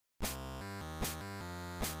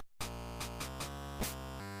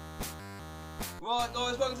Right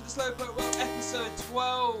guys, welcome to the Slowpoke World episode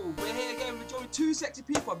 12. We're here again with joining two sexy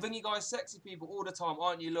people. I bring you guys sexy people all the time,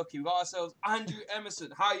 aren't you lucky? We've got ourselves Andrew Emerson.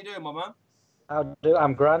 How you doing, my man?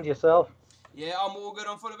 I'm grand, yourself? Yeah, I'm all good.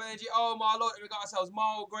 I'm full of energy. Oh my lord, we got ourselves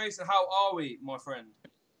Myles, Grayson. How are we, my friend?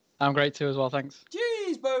 I'm great too as well, thanks.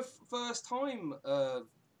 Jeez, both first time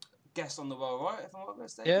guests on the world, right? If I'm not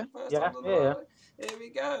mistaken. Yeah. First time on the world. Here we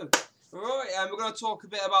go. Right, and we're going to talk a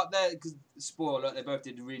bit about their, because spoiler, they both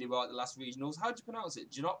did really well at the last regionals. How do you pronounce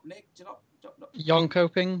it? Jonkoping?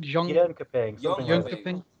 Jonkoping.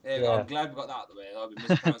 Jonkoping. Yeah. I'm glad we got that out of the way. I've been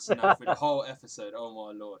mispronouncing that for the whole episode. Oh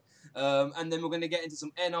my lord. And then we're going to get into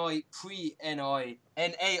some NAIC,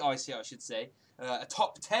 I should say. A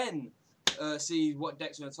top 10. See what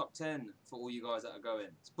decks are in the top 10 for all you guys that are going.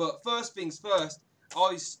 But first things first,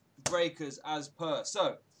 icebreakers as per.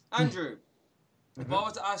 So, Andrew. If I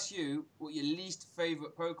was to ask you what your least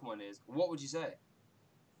favourite Pokemon is, what would you say?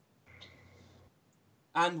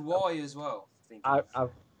 And why as well? I'm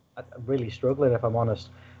really struggling, if I'm honest.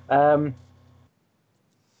 I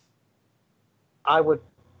would...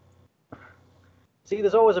 See,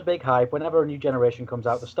 there's always a big hype. Whenever a new generation comes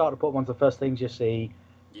out, the starter Pokemon's the first things you see.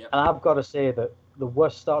 Yep. And I've got to say that the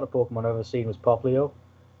worst starter Pokemon I've ever seen was Popplio.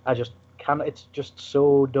 I just can't... It's just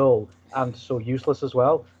so dull and so useless as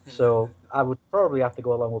well. So I would probably have to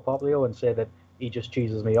go along with Popplio and say that he just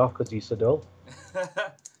cheeses me off because he's so dull.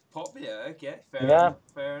 Popplio, okay,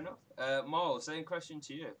 fair enough. Myles, same question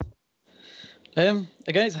to you. Again,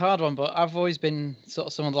 it's a hard one, but I've always been sort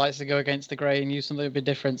of someone that likes to go against the grain and use something a bit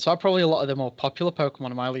different. So probably a lot of the more popular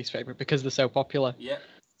Pokemon are my least favourite because they're so popular. Yeah.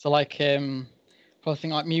 So like, probably a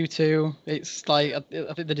thing like Mewtwo, it's like,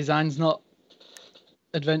 I think the design's not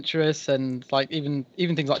adventurous, and like even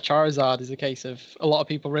things like Charizard is a case of a lot of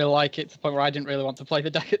people really like it to the point where I didn't really want to play the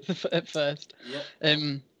deck at first. Yeah.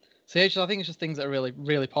 So yeah, I think it's just things that are really,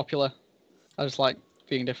 really popular. I just like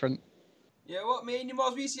being different. Yeah, what me and you,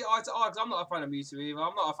 Myles, we see eye to eye because I'm not a fan of Mewtwo either.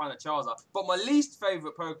 I'm not a fan of Charizard. But my least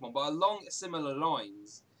favourite Pokemon, but along similar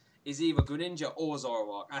lines, is either Greninja or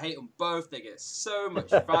Zoroark. I hate them both. They get so much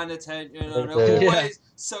fan attention, and they're always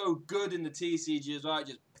so good in the TCG as well. It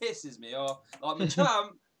just pisses me off. Like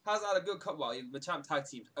Machamp has had a good card. Well, Machamp tag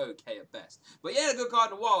team's okay at best, but yeah, a good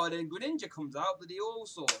card in the wild. And Greninja comes out, but he all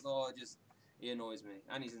sorts. He annoys me,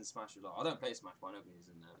 and he's in Smash as well. I don't play Smash, but I know he's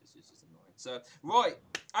in there. It's just annoying. So right,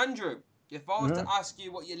 Andrew, if I was to ask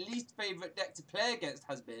you what your least favourite deck to play against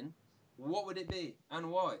has been, what would it be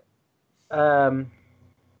and why?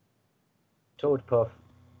 Toadpuff.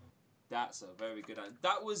 That's a very good answer.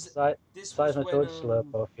 That was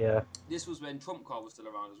Slurpuff, yeah. This was when Trump Card was still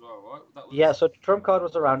around as well, right? Yeah, so Trump Card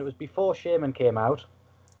was around. It was before Shaman came out.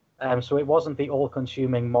 So it wasn't the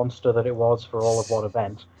all-consuming monster that it was for all of one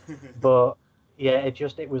event. But yeah,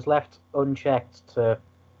 it was left unchecked to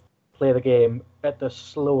play the game at the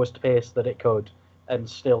slowest pace that it could and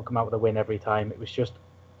still come out with a win every time. It was just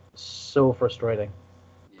so frustrating.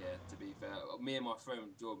 Yeah, to be fair, me and my friend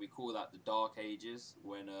George, we call that the Dark Ages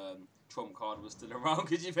when Trump Card was still around,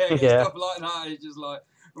 because you get stuff like that. It's just like,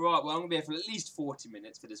 right, well, I'm gonna be here for at least 40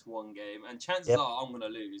 minutes for this one game, and chances are I'm gonna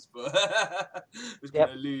lose, but I was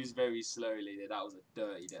gonna lose very slowly. That was a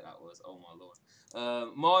dirty deck. That was, oh my lord.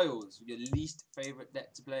 Myles, your least favourite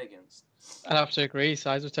deck to play against? I'd have to agree.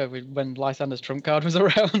 Size was totally when Lysander's Trump Card was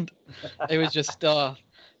around. It was just that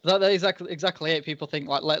exactly it. People think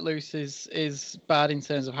like Let Loose is bad in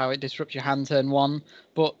terms of how it disrupts your hand turn one,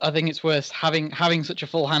 but I think it's worse having such a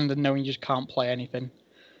full hand and knowing you just can't play anything.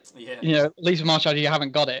 Yeah. You know, at least with Marshall you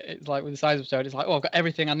haven't got it. It's like with the Size of Toad, it's like, oh, I've got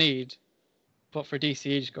everything I need, but for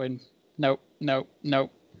DCE just going nope.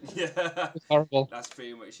 Yeah, it's horrible. That's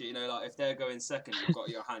pretty much it. You know, like if they're going second, you've got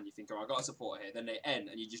your hand, you think, oh, I got a supporter here. Then they end,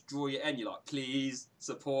 and you just draw your end. You're like, please,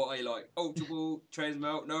 supporter. You're like, Ultra Ball,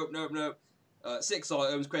 Transmelt, nope. 6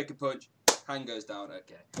 items, Quaker Punch, hand goes down.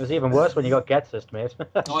 Okay. It was even worse when you got Get Assist, mate.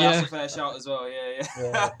 Oh, that's a fair shout as well.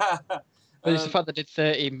 Yeah. But it's the fact that they did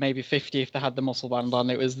 30, maybe 50 if they had the muscle band on.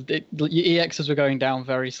 Your EXs were going down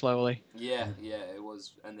very slowly. Yeah, it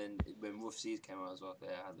was. And then when Rough Seas came out as well, I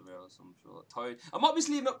had the real, I'm sure. Toad. I might be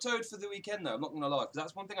sleeving up Toad for the weekend though. I'm not gonna lie, because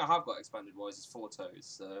that's one thing I have got expanded wise is 4 Toads.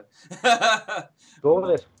 So go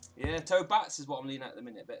with it. Yeah, Toad Bats is what I'm leaning at the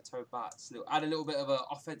minute. A bit of Toad Bats. Add a little bit of an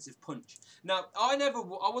offensive punch. Now, I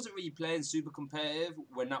wasn't really playing super competitive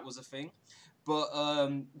when that was a thing. But,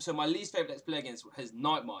 so my least favourite deck to play against is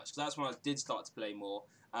Night March, because that's when I did start to play more,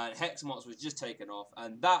 and Hexamox was just taken off,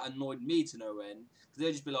 and that annoyed me to no end, because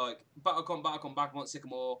they'd just be like, Battlecom,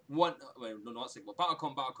 Sycamore, not Sycamore,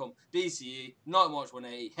 Battlecom, DCE, Night March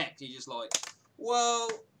 180, Hex, you're just like, well,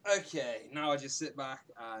 Okay, now I just sit back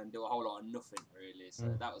and do a whole lot of nothing, really. So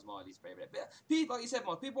that was my least favourite. But people, like you said,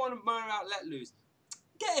 Myles, people want to moan about Let Loose.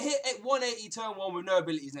 Get a hit at 180 turn 1 with no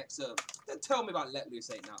abilities next turn. Don't tell me about Let Loose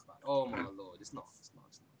ain't that bad. Oh my lord, it's not.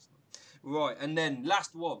 Right, and then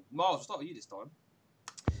last one. Myles, we'll start with you this time.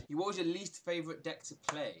 What was your least favourite deck to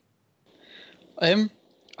play? I'd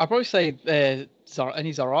probably say any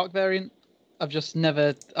Zoroark variant. I've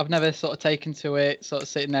never sort of taken to it, sort of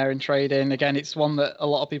sitting there and trading. Again, it's one that a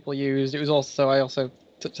lot of people used. I also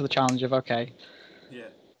took to the challenge of, okay,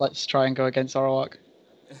 let's try and go against Zoroark.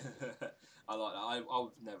 I like that. I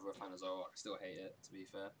was never a fan of Zoroark. I still hate it, to be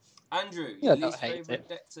fair. Andrew, Yeah, your least favourite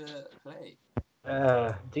deck to play?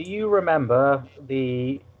 Do you remember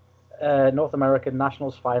the North American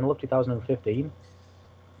Nationals final of 2015?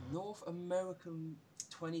 North American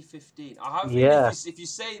 2015. I have a feeling Yeah. if you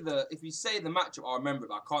say the matchup, I remember it,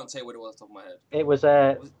 but I can't say what it was off the top of my head. It was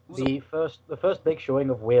the first big showing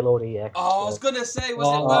of Wailord EX. Oh, I was gonna say, was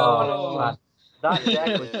it Wailord? That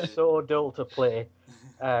deck was so dull to play.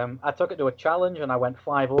 I took it to a challenge and I went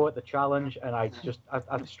 5-0 at the challenge, and I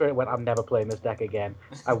straight went, I'm never playing this deck again.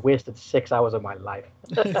 I wasted 6 hours of my life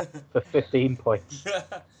for 15 points.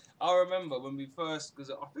 I remember when we first,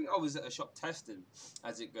 because I think I was at a shop testing,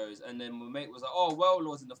 as it goes, and then my mate was like, "Oh,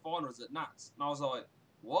 Wailord's in the finals at Nats," and I was like,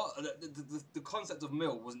 "What?" The concept of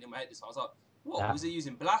mill wasn't in my head. So I was like, "What was he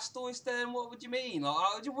using Blastoise then? What would you mean? Like,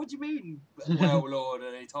 what do you mean Wailord?"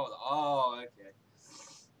 And he told me, "Oh, okay."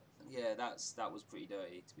 Yeah, that was pretty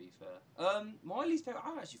dirty, to be fair. My least favorite.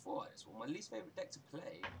 I actually thought of this one. My least favorite deck to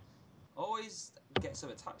play. I always get so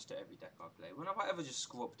attached to every deck I play. When have I ever just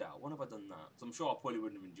scrubbed out? When have I done that? So I'm sure I probably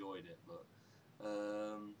wouldn't have enjoyed it, but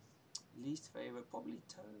least favourite, probably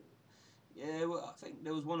Toad. Yeah, well, I think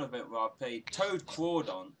there was one event where I played Toad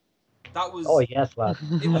Crawdon. That was... Oh, yes, lad.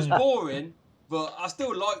 It was boring, but I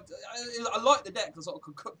still liked... I liked the deck. I sort of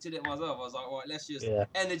concocted it myself. I was like, right, let's just... Yeah.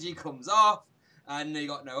 Energy comes off, and you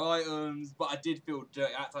got no items, but I did feel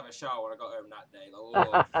dirty. I had to have a shower when I got home that day.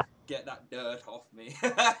 Like, oh, get that dirt off me.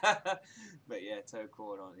 But yeah, Toad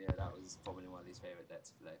Crawdon, yeah, that was probably my least favourite deck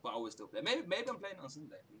to play. But I always still play. Maybe I'm playing it on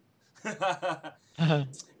Sunday.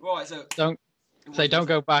 Right, so... Don't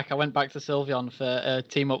go back. I went back to Sylveon for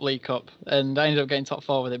Team Up League Cup, and I ended up getting top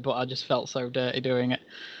 4 with it, but I just felt so dirty doing it.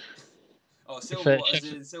 Oh, Sylveon, as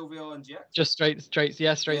in Sylveon GX? Just straight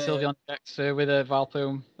Sylveon GX with a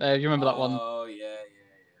Valplume. You remember that one? Oh, yeah.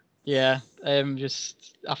 Yeah,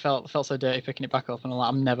 just I felt so dirty picking it back up, and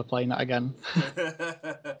I'm never playing that again.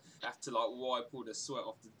 Have to like wipe all the sweat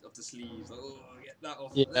off the sleeves. Like, oh, get that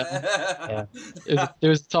off. Yeah. There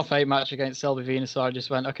was a top 8 match against Selby Venus, so I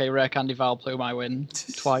just went, okay, rare candy Valplume, I win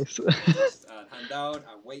twice. And hand down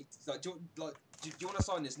and wait. Like, do you want to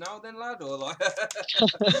sign this now, then, lad, or like?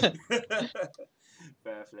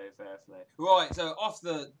 Fair play. Right, so off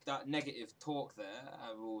that negative talk there,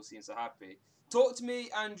 we all seem so happy. Talk to me,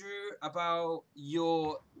 Andrew, about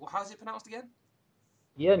your... How's it pronounced again?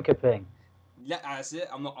 Jonkoping. That's it.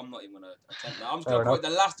 I'm not even gonna attempt that. I'm just gonna call it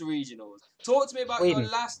the last regionals. Talk to me about Sweden. Your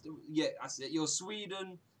last. Yeah, that's it. Your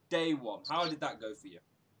Sweden day 1. How did that go for you?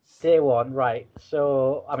 Day 1, right.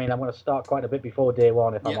 So, I mean, I'm going to start quite a bit before day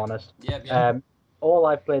 1, if I'm honest. Yeah. All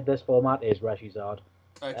I've played this format is Reshizard.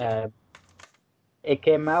 Okay. It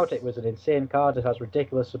came out. It was an insane card. It has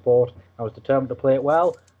ridiculous support. I was determined to play it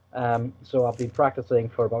well. So I've been practicing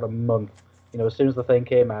for about a month. As soon as the thing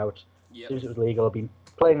came out, as soon as it was legal, I've been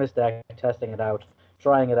playing this deck, testing it out,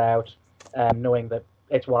 trying it out, knowing that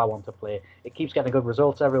it's what I want to play. It keeps getting good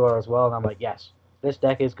results everywhere as well, and I'm like, yes, this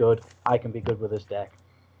deck is good. I can be good with this deck.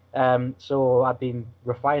 So I've been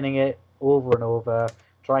refining it over and over,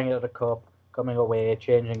 trying it at a cup, coming away,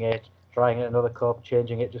 changing it, trying it at another cup,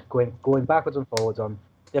 changing it, just going backwards and forwards on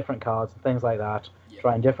different cards and things like that,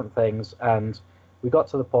 trying different things, and we got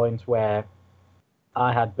to the point where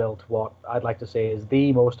I had built what I'd like to say is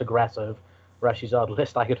the most aggressive Reshizard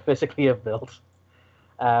list I could physically have built.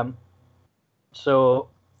 So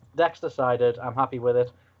deck's decided, I'm happy with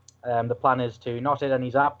it. The plan is to not hit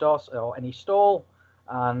any Zapdos or any stall,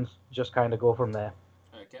 and just kind of go from there.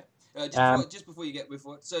 Okay. Just before you get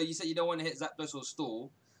so you said you don't want to hit Zapdos or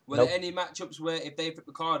stall. Were there any matchups where if they flip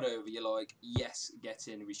the card over, you're like, yes, get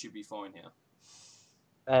in, we should be fine here?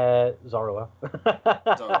 Zoroark. Fair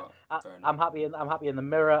enough. I'm happy in the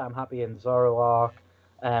mirror. I'm happy in Zoroark.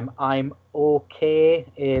 I'm okay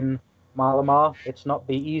in Malamar. It's not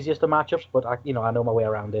the easiest of matchups, but I know my way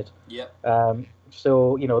around it. Yep.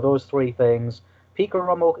 So those 3 things.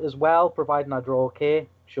 Pikarom as well, providing I draw okay,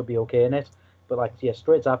 should be okay in it. But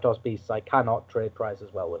straight Zapdos beasts, I cannot trade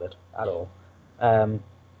prizes well with it at all.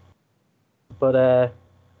 But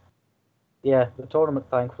the tournament,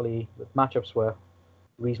 thankfully, the matchups were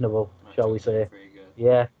reasonable, shall we say. Pretty good.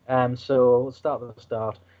 Yeah. So we'll start at the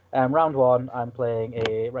start. Round 1, I'm playing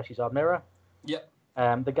a Reshizard Mirror. Yep.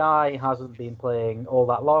 The guy hasn't been playing all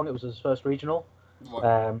that long. It was his first regional.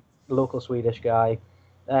 Right. Local Swedish guy.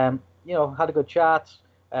 Had a good chat.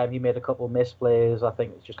 He made a couple misplays. I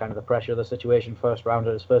think it's just kind of the pressure of the situation. First round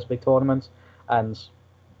at his first big tournament, and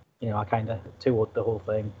I kind of 2-0'd the whole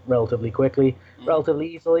thing relatively quickly,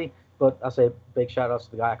 relatively easily. But I say big shout outs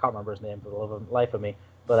to the guy. I can't remember his name for the life of me.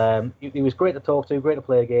 But he was great to talk to, great to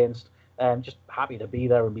play against. Just happy to be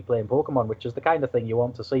there and be playing Pokemon, which is the kind of thing you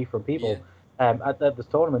want to see from people. At the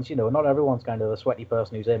tournaments, not everyone's kind of the sweaty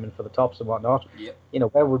person who's aiming for the tops and whatnot.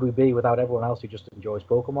 Yep. Where would we be without everyone else who just enjoys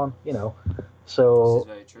Pokemon? So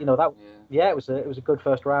it was a good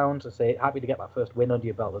first round. I say happy to get that first win under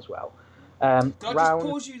your belt as well. Can I just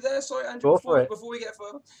pause you there? Sorry, Andrew. Before we get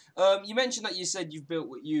further, you mentioned that you said you've built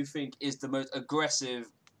what you think is the most aggressive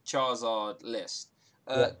Charizard list.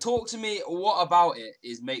 Talk to me. What about it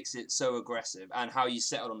makes it so aggressive, and how you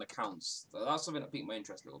settled on the counts? So that's something that piqued my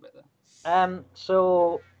interest a little bit there.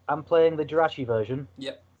 So I'm playing the Jirachi version.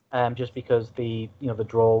 Yep. Just because the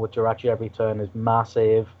draw with Jirachi every turn is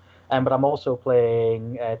massive. But I'm also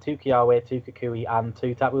playing 2 Kiawe, 2 Kukui, and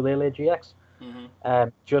 2 Tapu Lele GX.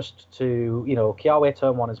 Just to Kiawe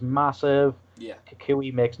turn 1 is massive. Yeah.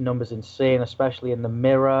 Kukui makes numbers insane, especially in the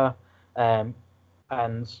mirror. And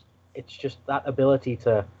it's just that ability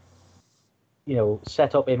to,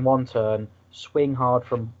 set up in 1 turn, swing hard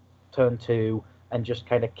from turn 2, and just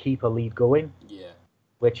kind of keep a lead going. Yeah.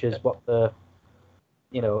 Which is what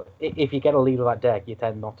if you get a lead with that deck, you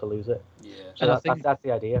tend not to lose it. Yeah. So that's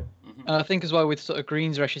the idea. And I think as well with sort of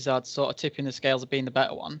Green's Reshizard sort of tipping the scales of being the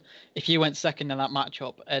better one, if you went second in that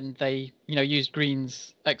matchup and they, used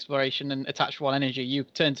Green's exploration and attached 1 energy, you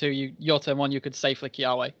turn 2, your turn 1, you could safely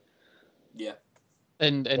Kiawe. Yeah.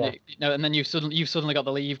 And then you've suddenly got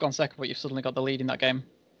the lead. You've gone second, but you've suddenly got the lead in that game.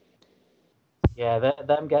 Yeah,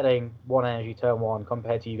 them getting 1 energy turn 1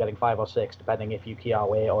 compared to you getting 5 or 6, depending if you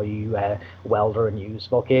Kiawe or you Welder and use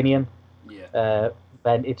Volcanion. Yeah.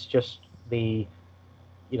 Then it's just they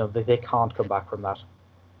can't come back from that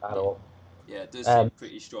at all. Yeah, it does seem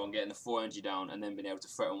pretty strong, getting the 4 energy down and then being able to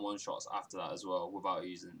threaten 1-shots after that as well without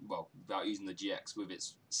using the GX with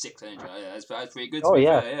its 6 energy. Yeah, that's pretty good.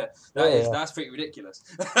 That's pretty ridiculous.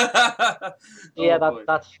 That's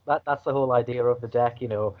the whole idea of the deck.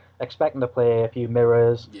 Expecting to play a few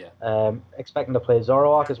mirrors. Yeah. Expecting to play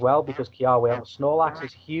Zoroark as well because Kiawe on the Snorlax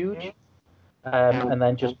is huge. And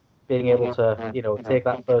then just being able to take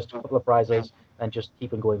that first couple of prizes and just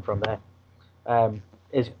keep on going from there.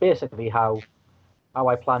 Is basically how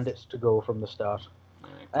I planned it to go from the start.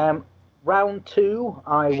 Round 2,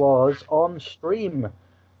 I was on stream.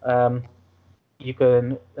 You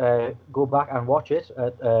can go back and watch it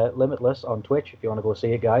at Limitless on Twitch if you want to go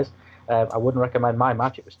see it, guys. I wouldn't recommend my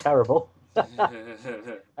match; it was terrible.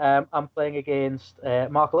 I'm playing against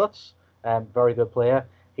Mark Lutz, very good player.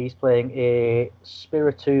 He's playing a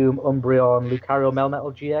Spiritomb, Umbreon, Lucario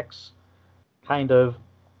Melmetal GX, kind of.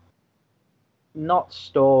 Not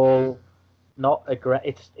stall, not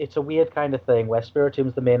aggressive. It's a weird kind of thing where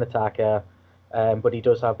Spiritomb's the main attacker, but he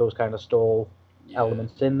does have those kind of stall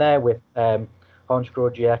elements in there with Honchkrow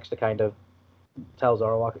GX to kind of tell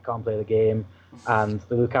Zoroark it can't play the game, and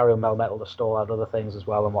the Lucario Melmetal to stall out other things as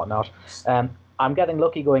well and whatnot. I'm getting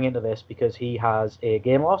lucky going into this because he has a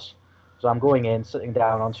game loss, so I'm going in, sitting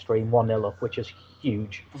down on stream 1-0 up, which is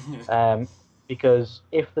huge. Because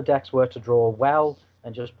if the decks were to draw well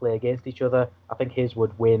and just play against each other, I think his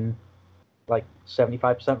would win like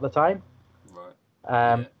 75% of the time.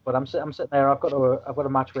 Right. But I'm sitting there. I've got a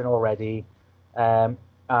match win already, and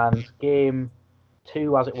game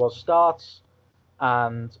 2 as it was starts,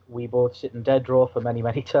 and we both sit in dead draw for many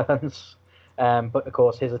turns. But of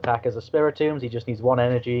course his attack is a Spiritomb. He just needs 1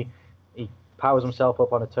 energy. He powers himself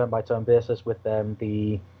up on a turn-by-turn basis with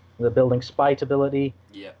the building spite ability,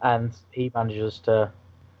 and he manages to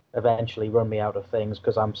eventually run me out of things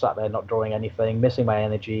because I'm sat there not drawing anything, missing my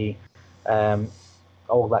energy,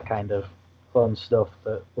 all that kind of fun stuff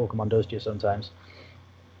that Pokemon does to you sometimes.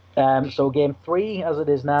 So game 3, as it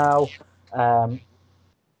is now,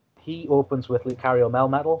 he opens with Lucario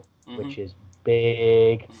Melmetal, which is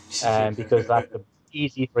big, because that's the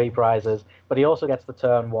easy 3 prizes, but he also gets the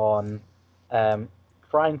turn 1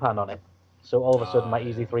 frying pan on it. So all of a sudden my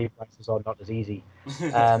easy 3 prizes are not as easy.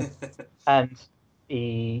 And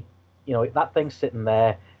he, that thing's sitting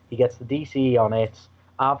there. He gets the DCE on it.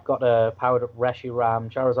 I've got a powered up Reshiram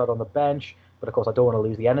Charizard on the bench, but of course I don't want to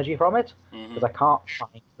lose the energy from it because I can't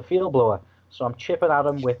find the field blower. So I'm chipping at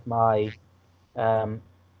him with my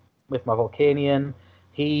Volcanion.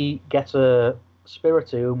 He gets a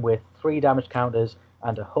Spiritomb with 3 damage counters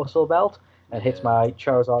and a hustle belt, and hits my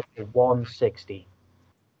Charizard for 160.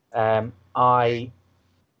 I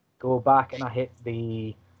go back and I hit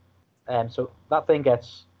the... so that thing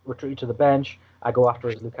gets retreated to the bench. I go after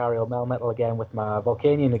his Lucario Melmetal again with my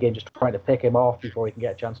Volcanion, again just trying to pick him off before he can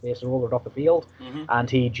get a chance to ace and roll it off the field. And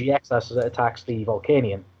he GX as it attacks the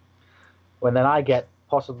Volcanion. When then I get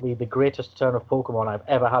possibly the greatest turn of Pokemon I've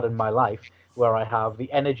ever had in my life, where I have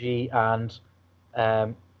the energy and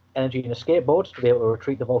energy and escape board to be able to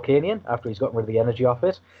retreat the Volcanion after he's gotten rid of the energy off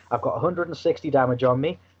it. I've got 160 damage on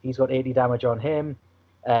me. He's got 80 damage on him.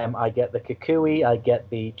 I get the Kukui. I get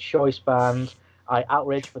the Choice Band. I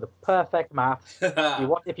outrage for the perfect math.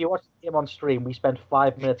 If you watch the game on stream, we spent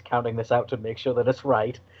 5 minutes counting this out to make sure that it's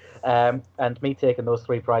right. And me taking those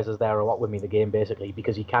 3 prizes there are what win me the game, basically,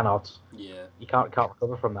 because you can't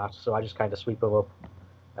recover from that. So I just kind of sweep them up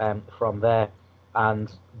from there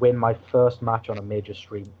and win my first match on a major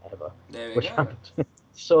stream ever, which I'm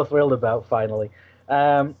so thrilled about finally.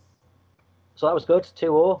 So that was good,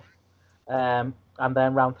 2-0. And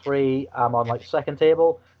then round 3, I'm on like second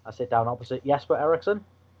table. I sit down opposite Jesper Eriksson.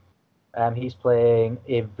 He's playing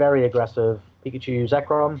a very aggressive Pikachu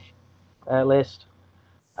Zekrom list.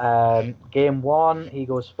 Game 1, he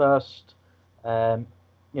goes first.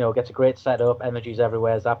 Gets a great setup. Energies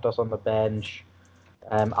everywhere. Zapdos on the bench.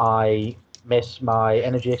 I miss my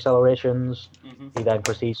energy accelerations. He then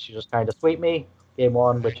proceeds to just kind of sweep me. Game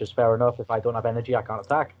 1, which is fair enough. If I don't have energy, I can't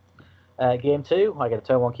attack. Game 2, I get a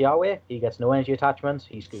turn 1 Kiawe. He gets no energy attachments.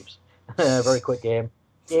 He scoops. Very quick game.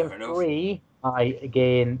 Game 3, I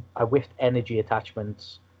whiffed energy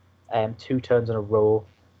attachments 2 turns in a row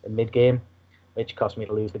in mid-game, which cost me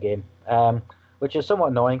to lose the game. Which is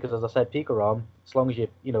somewhat annoying because, as I said, Pikarom, as long as you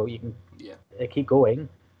can keep going,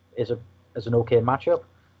 is an okay matchup.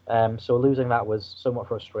 So losing that was somewhat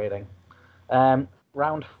frustrating.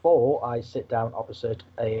 Round 4, I sit down opposite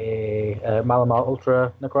a Malamar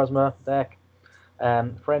Ultra Necrozma deck.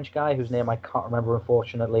 French guy whose name I can't remember,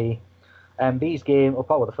 unfortunately. These games,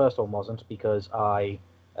 well, the first one wasn't because I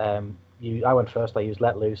went first. I used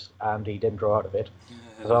Let Loose, and he didn't draw out of it.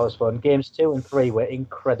 So that was fun. Games 2 and 3 were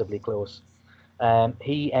incredibly close.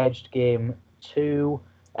 He edged game 2,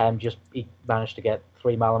 and he managed to get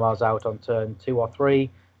 3 Malamars out on turn 2 or 3,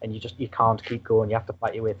 and you can't keep going. You have to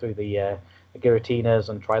fight your way through the Giratinas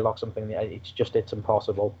and try lock something. It's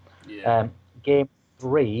impossible. Game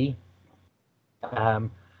 3,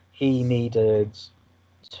 he needed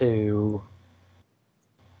to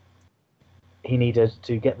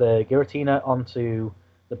get the Giratina onto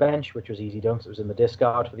the bench, which was easy done because it was in the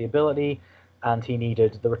discard for the ability, and he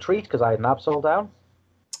needed the retreat because I had an Absol down,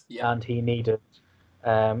 and he needed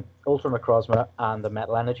Ultra Necrozma and the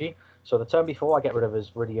Metal Energy. So the turn before, I get rid of his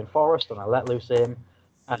Viridian Forest and I let loose him,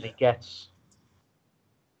 and he gets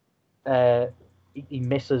he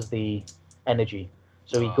misses the energy,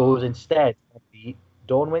 so he goes instead of the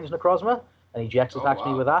Dawnwind's Necrozma, and he GX attacks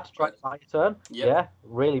me with that to try to buy a turn. Yeah,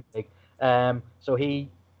 really big. So he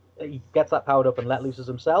gets that powered up and let looses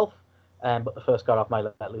himself, but the first card off my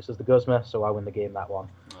let loose is the Guzma, so I win the game that one.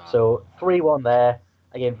 So 3-1 there.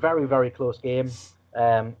 Again, very, very close game.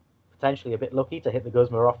 Potentially a bit lucky to hit the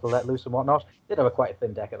Guzma off the let loose and whatnot. Did have quite a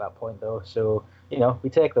thin deck at that point though, so we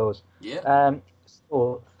take those.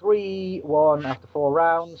 So 3-1 after 4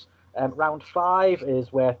 rounds. Round 5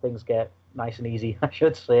 is where things get nice and easy, I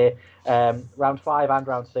should say. Round 5 and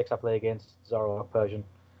round 6 I play against Zoroark Persian.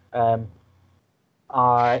 In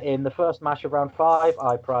the first match of round 5,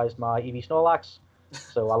 I prized my EV Snorlax,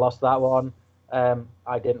 so I lost that one.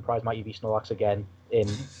 I didn't prize my EV Snorlax again in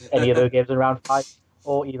any of the games in round 5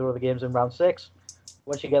 or either of the games in round 6.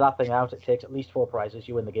 Once you get that thing out, it takes at least 4 prizes.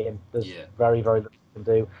 You win the game. There's very, very little you can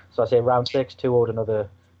do. So I say round 6, 2-0'd another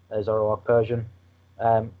Zoroark Persian.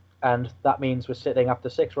 And that means we're sitting after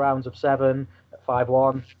 6 rounds of 7 at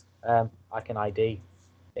 5-1. I can ID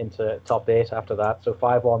into top 8 after that. So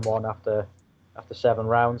 5-1-1 after 7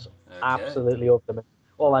 rounds. Absolutely over the moon.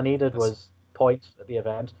 All I needed was points at the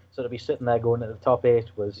event. So to be sitting there going into the top 8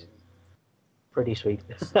 was pretty sweet.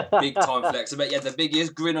 Big time flex. I bet you had the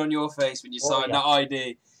biggest grin on your face when you signed that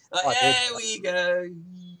ID. Like, there we go.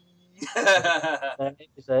 It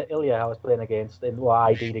was Ilya I was playing against, I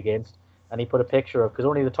ID'd against, and he put a picture of, because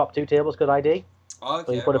only the top 2 tables could ID.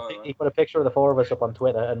 So he put a picture of the 4 of us up on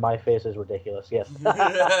Twitter, and my face is ridiculous. Yes.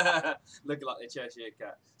 Looking like the Cheshire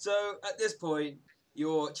Cat. So at this point,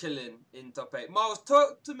 you're chilling in top 8. Myles,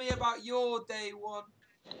 talk to me about your day 1.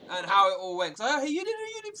 and how it all went. So you did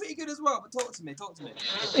pretty good as well. But talk to me.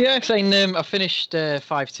 Yeah, saying I finished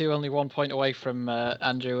 5-2, only 1 point away from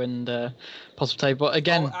Andrew and Possible. But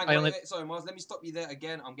again, wait, sorry, Myles. Let me stop you there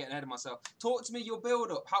again. I'm getting ahead of myself. Talk to me your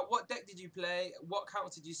build up. What deck did you play? What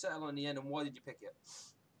counts did you settle on in the end, and why did you pick it?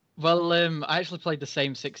 Well, I actually played the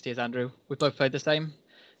same 60 as Andrew. We both played the same.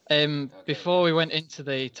 Before we went into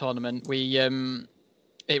the tournament, we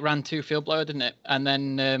it ran 2 field blower, didn't it? And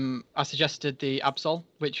then I suggested the Absol,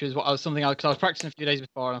 which was because I was practicing a few days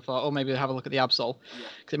before, and I thought, maybe have a look at the Absol,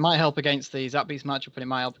 because it might help against the Zap Beast matchup, and it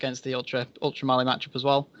might help against the Ultra Mali matchup as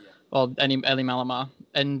well, or any Eli Malamar.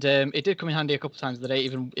 And it did come in handy a couple of times of the day.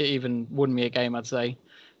 It even won me a game, I'd say,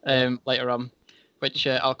 later on, which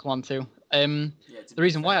I'll come on to. The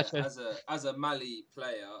reason why I chose as a Mali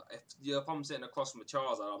player, if I'm sitting across from a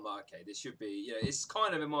Charizard, I'm like, okay, this should be, it's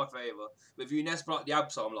kind of in my favour. But if you Nesper like the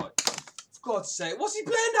Absol, I'm like, for God's sake, what's he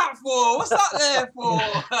playing that for? What's that there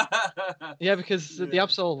for? Yeah, because the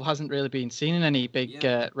Absol hasn't really been seen in any big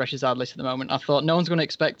Reshizard list at the moment. I thought no one's going to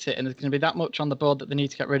expect it, and there's going to be that much on the board that they need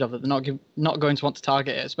to get rid of that they're not going to want to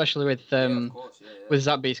target it, especially with with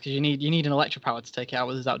Zap Beast, because you need an Electro Power to take it out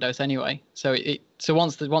with the Zapdos anyway. So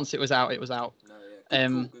once it was out, it was out.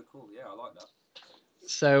 No, good call. Yeah, I like that.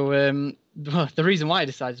 So the reason why I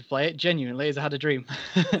decided to play it genuinely is I had a dream.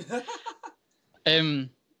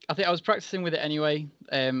 I think I was practicing with it anyway.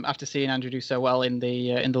 After seeing Andrew do so well in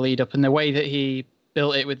the lead up, and the way that he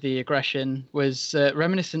built it with the aggression was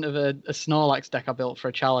reminiscent of a Snorlax deck I built for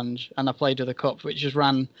a challenge, and I played with a cup, which just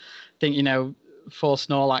ran, I think 4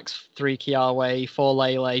 Snorlax, 3 Kiawe, 4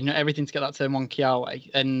 Lele, everything to get that turn 1 Kiawe,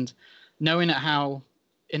 and knowing how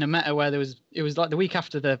in a meta where it was like the week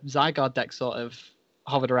after the Zygarde deck sort of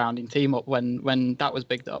hovered around in team up when that was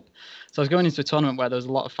bigged up. So I was going into a tournament where there was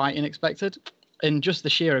a lot of fighting expected, and just the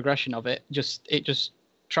sheer aggression of it just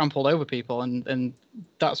trampled over people, and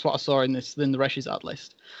that's what I saw in the Reshizard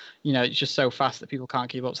list. It's just so fast that people can't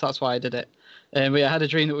keep up. So that's why I did it. I had a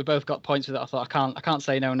dream that we both got points with it. I thought I can't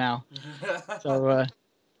say no now. So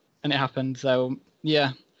and it happened. So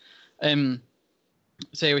yeah.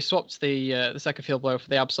 So we swapped the second field blower for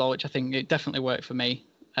the Absol, which I think it definitely worked for me,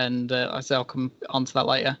 and I'll come onto that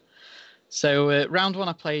later. So round 1,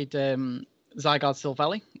 I played Zygarde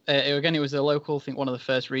Silvally. It was a local, I think one of the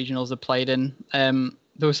first regionals I played in.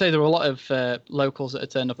 There were a lot of locals that had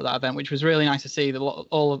turned up at that event, which was really nice to see.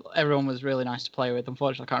 Everyone was really nice to play with.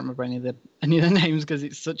 Unfortunately, I can't remember any of the names because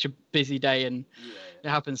it's such a busy day and it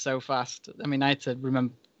happens so fast. I mean, I had to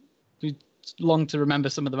remember. Long to remember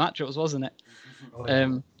some of the matchups, wasn't it?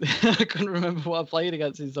 I couldn't remember what I played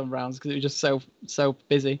against in some rounds because it was just so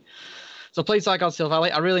busy. So I played Zygarde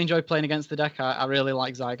Silvally. I really enjoyed playing against the deck. I really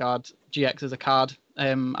like Zygarde GX as a card.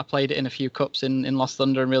 I played it in a few cups in Lost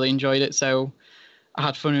Thunder and really enjoyed it. So I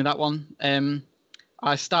had fun with that one.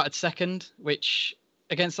 I started second, which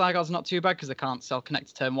against Zygarde's not too bad because they can't self-connect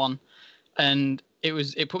to turn 1. And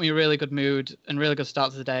it put me in a really good mood and really good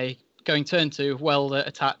start to the day. Going turn 2,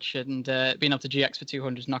 attach, and being able to GX for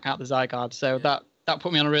 200 to knock out the Zygarde. So that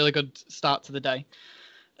put me on a really good start to the day.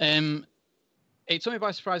 It took me by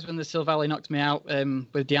surprise when the Silvally knocked me out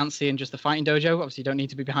with Diancie and just the Fighting Dojo. Obviously, you don't need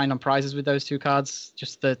to be behind on prizes with those 2 cards.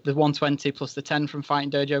 Just the 120 plus the 10 from Fighting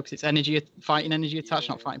Dojo because it's fighting energy attached,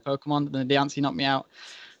 not fighting Pokemon. And then Diancie knocked me out.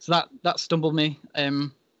 So that stumbled me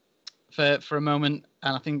for a moment.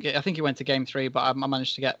 And I think it went to game 3, but I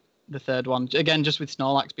managed to get the third one again, just with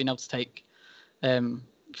Snorlax being able to take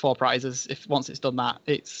 4 prizes. Once it's done that,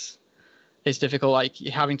 it's difficult. Like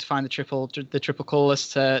having to find the triple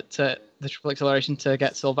colorless to the triple acceleration to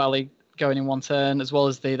get Silvally going in 1 turn, as well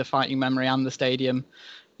as the fighting memory and the stadium.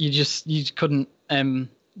 You couldn't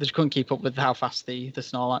keep up with how fast the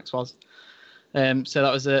Snorlax was. So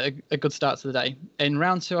that was a good start to the day. In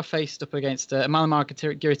round 2, I faced up against a Malamar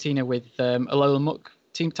Giratina with Alola Muck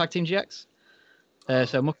tag team GX.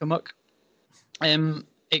 So Muck and Muck.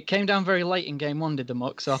 It came down very late in game 1, did the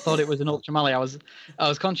Muck, so I thought it was an Ultra Mali. I was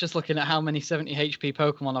conscious looking at how many 70 HP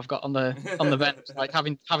Pokemon I've got on the bench, like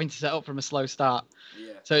having to set up from a slow start.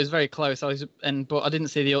 Yeah. So it was very close. But I didn't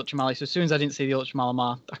see the Ultra Mali, so as soon as I didn't see the Ultra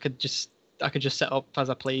Malamar, I could just set up as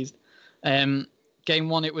I pleased. Game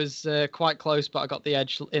 1 it was quite close, but I got the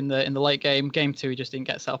edge in the late game. Game 2 he just didn't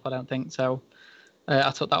get set up, I don't think. So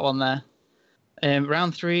I took that one there.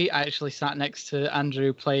 Round 3, I actually sat next to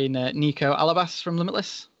Andrew playing Nico Alabas from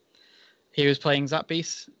Limitless. He was playing Zap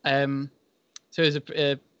Beast. So it was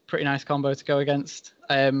a pretty nice combo to go against.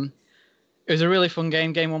 It was a really fun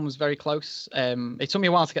game. Game 1 was very close. It took me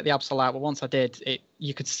a while to get the Absol out, but once I did,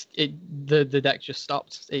 the deck just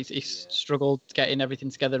stopped. He struggled getting everything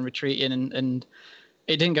together and retreating, and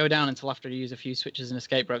it didn't go down until after I used a few switches and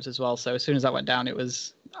escape ropes as well. So as soon as that went down,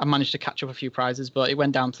 I managed to catch up a few prizes, but it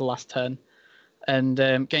went down to the last turn. And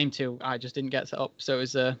game 2, I just didn't get set up, so it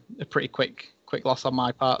was a pretty quick loss on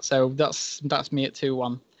my part. So that's me at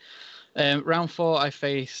 2-1. Round 4, I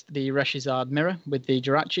faced the Reshizard Mirror with the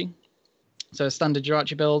Jirachi. So a standard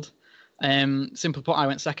Jirachi build. Simple put, I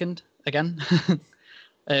went second again.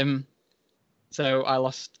 So I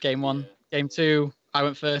lost game 1. Yeah. Game 2, I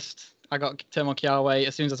went first. I got Termo Kiawe.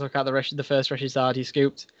 As soon as I took out the first Reshizard, he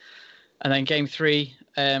scooped. And then game 3,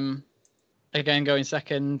 again going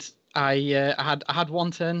second. I had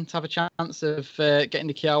one turn to have a chance of getting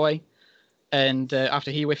the Kiawe, and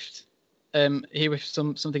after he whiffed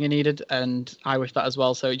something he needed, and I whiffed that as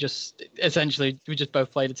well. So it just essentially we just both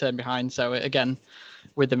played a turn behind. So again,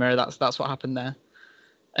 with the mirror, that's what happened there.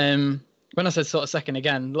 When I said sort of second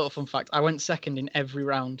again, little fun fact: I went second in every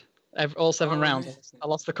round, all 7 rounds. I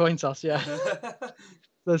lost the coin toss. Yeah,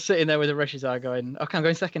 so sitting there with the Reshizar going, "Okay, I'm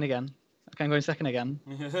going second again. Okay, I'm going second again."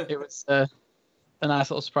 It was a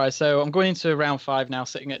nice little surprise. So I'm going into round 5 now,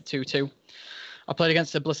 sitting at 2-2. I played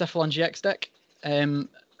against a Blacephalon GX deck.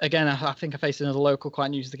 Again, I think I faced another local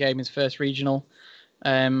quite new to the game, his first regional.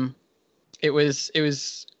 It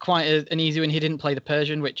was quite an easy win. He didn't play the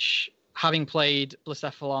Persian, which, having played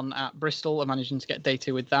Blacephalon at Bristol, I managed to get day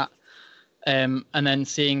 2 with that. And then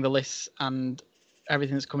seeing the lists and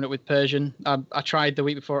everything that's coming up with Persian, I tried the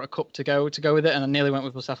week before at a cup to go with it, and I nearly went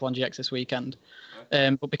with Blacephalon GX this weekend.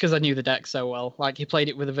 But because I knew the deck so well, like he played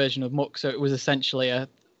it with a version of Muck, so it was essentially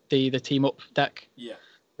the team up deck. Yeah.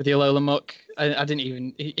 With the Alola Muck, I didn't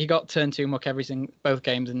even. He got turn 2 Muck both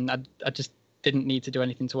games, and I just didn't need to do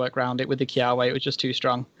anything to work around it with the Kiawe. It was just too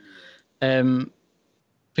strong.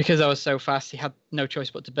 Because I was so fast, he had no choice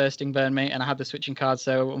but to bursting burn me, and I had the switching card,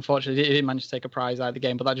 so unfortunately, he didn't manage to take a prize out of the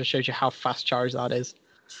game. But that just shows you how fast Charizard is.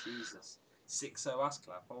 Jesus, 6-0 ass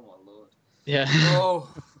clap! Oh my lord. Yeah. Oh.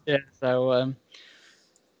 Yeah.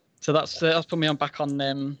 So that's put me on back on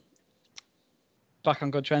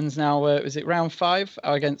good trends now. Was it round 5?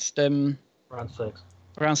 I was against round 6.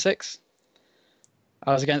 Round 6.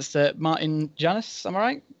 I was against Martin Janis. Am I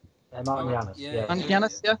right? Martin Janis. Yeah. Martin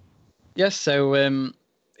Janis. Yeah. Yes. So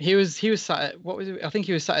he was sat at, what was it? I think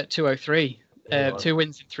he was sat at 203. 2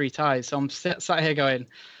 wins and 3 ties. So I'm sat here going,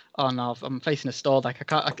 oh no, I'm facing a stall deck.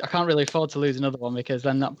 I can't really afford to lose another one, because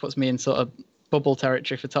then that puts me in sort of bubble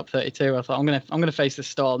territory for top 32. I thought I'm gonna face this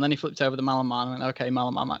stall, and then he flipped over the Malamar, and I went, okay,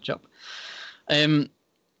 Malamar matchup.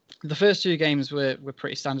 The first 2 games were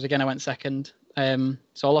pretty standard. Again, I went second. So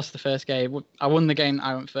I lost the first game. I won the game.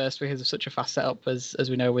 I went first because of such a fast setup, as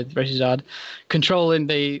we know with Reshizard. Controlling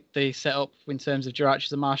the setup in terms of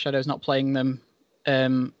Jirachis and Marshadows, not playing them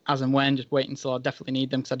as and when, just waiting until I definitely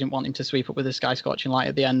need them, because I didn't want him to sweep up with a Sky Scorching Light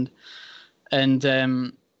at the end.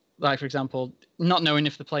 And like, for example, not knowing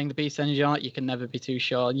if they're playing the Beast Energy or not, you can never be too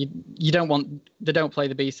sure. They don't play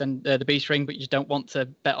the Beast and the Beast Ring, but you just don't want to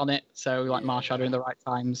bet on it. So like Marshadow in the right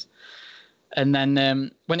times. And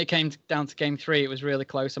then when it came down to game 3, it was really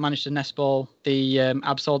close. I managed to nest ball the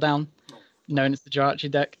Absol down, knowing it's the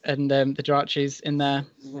Jirachi deck, and the Jirachi's in there.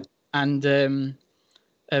 And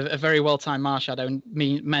a very well-timed Marshadow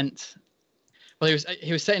meant... Well,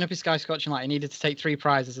 he was setting up his Sky Scorching Light. He needed to take 3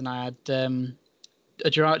 prizes, and I had a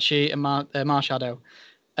Jirachi and Marshadow.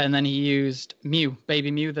 And then he used Mew,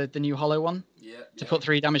 Baby Mew, the new hollow one, to put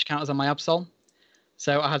 3 damage counters on my Absol.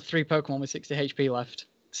 So I had 3 Pokemon with 60 HP left.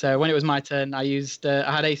 So when it was my turn, I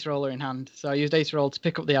had Ace Roller in hand. So I used Ace Roll to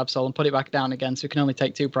pick up the Absol and put it back down again, so he can only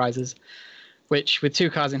take 2 prizes. Which, with 2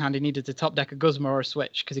 cards in hand, he needed to top deck a Guzma or a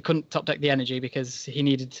Switch, because he couldn't top deck the Energy because he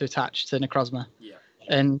needed to attach to Necrozma. Yeah.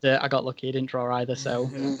 And I got lucky; he didn't draw either. So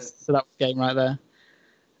so that was the game right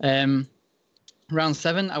there. Round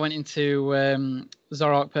 7, I went into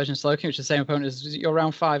Zoroark Persian Slowking, which is the same opponent as your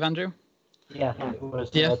round 5, Andrew. Yeah, it was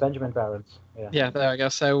Benjamin Barons. Yeah, there we go.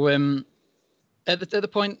 So at the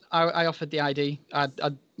point, I offered the ID. I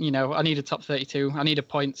needed top 32. I needed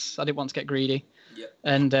points. I didn't want to get greedy. Yeah.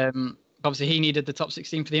 And obviously, he needed the top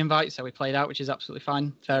 16 for the invite, so we played out, which is absolutely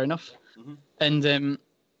fine. Fair enough. Mm-hmm. And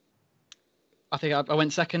I think I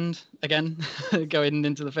went second again, going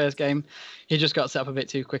into the first game. He just got set up a bit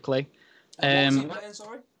too quickly. What was he playing,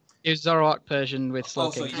 sorry? It was Zoroark Persian with Slowking.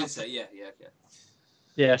 Oh, so you did say, yeah.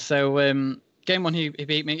 Yeah, so game 1, he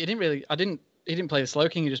beat me. He didn't play the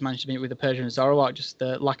Slowking, he just managed to beat me with the Persian and Zoroark, just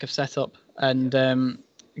the lack of setup. And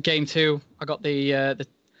game 2, I got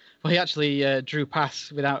well, he actually drew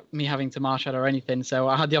pass without me having to Marshadow or anything, so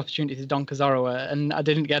I had the opportunity to donk a Zoroark, and I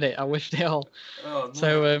didn't get it. I whiffed it all. Oh,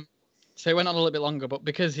 no. So it went on a little bit longer, but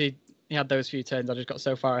because he had those few turns, I just got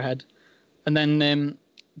so far ahead. And then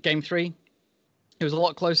game 3, it was a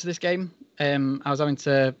lot closer this game. I was having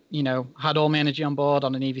to, had all my energy on board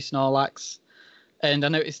on an EV Snorlax, and I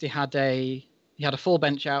noticed he had a full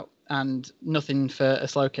bench out and nothing for a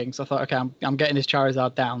Slowking. So I thought, okay, I'm getting this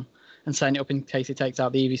Charizard down and setting it up in case he takes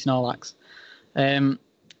out the EV Snorlax. I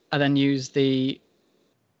then used I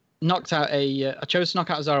chose to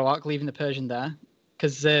knock out a Zoroark, leaving the Persian there.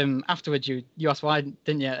 Because afterwards you asked why,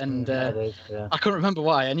 didn't you? And I did, yeah. I couldn't remember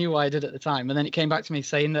why. I knew why I did at the time. And then it came back to me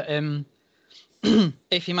saying that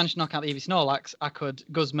if he managed to knock out the EV Snorlax, I could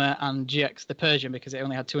Guzma and GX the Persian because it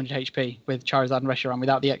only had 200 HP with Charizard and Reshiram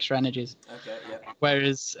without the extra energies. Okay, yeah.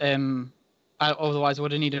 Whereas otherwise I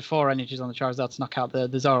would have needed 4 energies on the Charizard to knock out the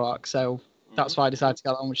Zoroark. So that's why I decided to get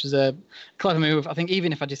that on, which is a clever move. I think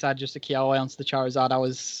even if I decided just to key away onto the Charizard,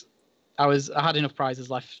 I had enough prizes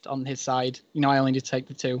left on his side. I only need to take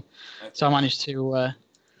the 2, okay. So I managed to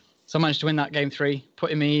win that game 3,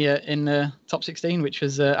 putting me in the top 16, which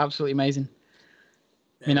was absolutely amazing.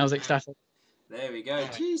 I was ecstatic. There we go.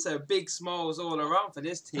 Gee, so big smiles all around for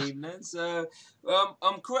this team then. So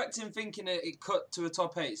I'm correct in thinking that it cut to a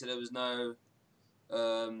top 8, so there was no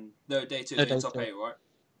day 2 in the top 8, right?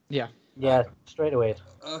 Yeah. Yeah, straight away.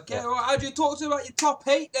 Okay, yeah. Well, how do you talk to about your top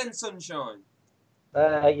 8 then, Sunshine?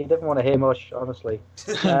 You didn't want to hear much, honestly.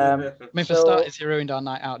 For starters, you ruined our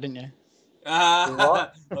night out, didn't you?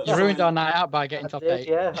 What? You ruined our night out by getting top 8.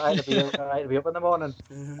 Yeah, I had to be up in the morning.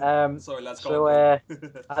 Sorry, lads. So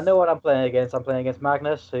I know what I'm playing against. I'm playing against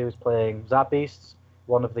Magnus, who's playing Zapbeasts,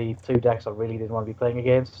 one of the 2 decks I really didn't want to be playing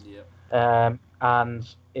against. Yeah. And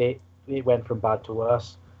it went from bad to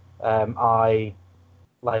worse. I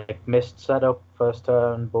missed setup first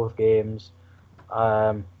turn, both games.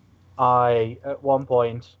 I, at one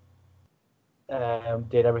point,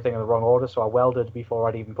 did everything in the wrong order, so I welded before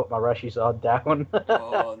I'd even put my Reshizard down.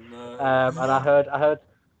 Oh, no. And I heard,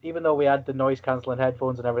 even though we had the noise-cancelling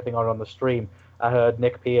headphones and everything on the stream, I heard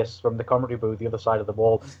Nick Pierce from the commentary booth the other side of the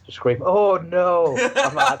wall just scream, "Oh, no!"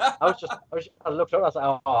 I looked up and I was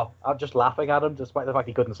like, "Oh," I'm just laughing at him, despite the fact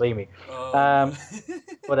he couldn't see me. Oh,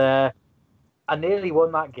 But I nearly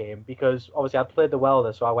won that game because, obviously, I'd played the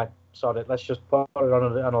welder, so I went, "Sod it, let's just put it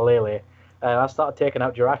on a Lele." And I started taking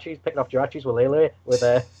out Jirachis, picking off Jirachis with Lele, with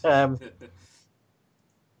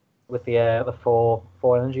the 4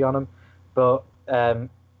 energy on him. But, in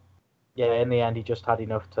the end, he just had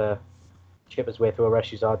enough to chip his way through a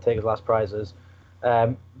Reshizard, take his last prizes.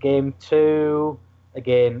 Game 2,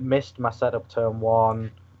 again, missed my setup turn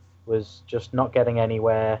 1, was just not getting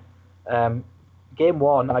anywhere. Game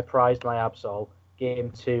 1, I prized my Absol.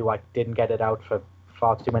 Game 2, I didn't get it out for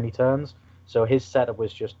far too many turns. So his setup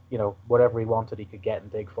was just, whatever he wanted, he could get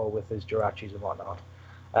and dig for with his Jirachis and whatnot.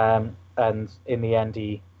 And in the end,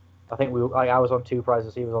 I was on 2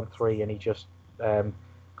 prizes, he was on 3, and he just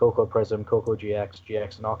Coco Prism, Coco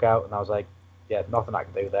GX Knockout, and I was like, yeah, nothing I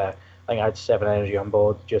can do there. I think I had 7 energy on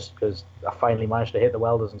board just because I finally managed to hit the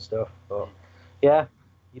welders and stuff. But yeah,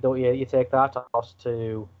 you take that toss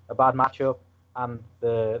to a bad matchup and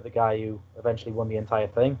the guy who eventually won the entire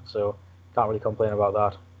thing. So can't really complain about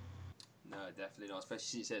that. No, definitely not. Especially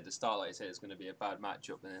since you said at the start, like you said, it's going to be a bad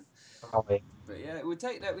matchup. And then, Okay. but yeah, we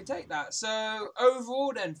take that. So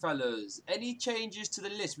overall, then, fellas, any changes to the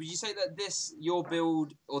list? Would you say that your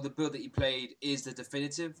build or the build that you played is the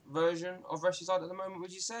definitive version of Reshizard at the moment?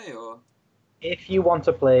 Would you say, or if you want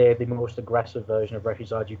to play the most aggressive version of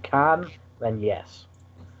Reshizard you can, then yes.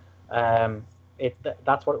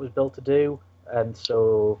 That's what it was built to do, and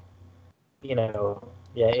so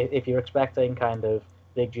if you're expecting kind of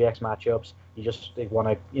big GX matchups, you just want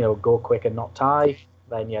to go quick and not tie,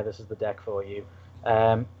 then yeah, this is the deck for you.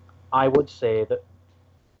 I would say that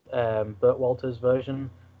Burt Walters' version,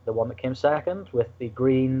 the one that came second with the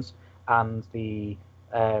greens and the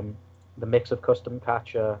mix of custom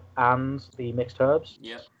catcher and the mixed herbs,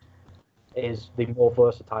 is the more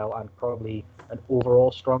versatile and probably an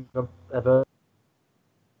overall stronger version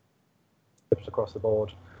across the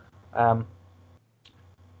board.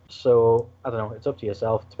 So, I don't know, it's up to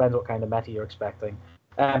yourself. Depends what kind of meta you're expecting.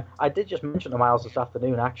 I did just mention to Myles this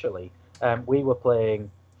afternoon, actually. We were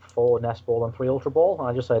playing 4 Nest Ball and 3 Ultra Ball, and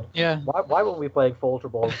I just said, why weren't we playing 4 Ultra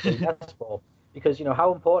Ball and 3 Nest Ball? Because,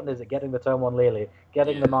 how important is it getting the turn 1 Lele,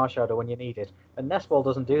 getting the Marshadow when you need it? And Nest Ball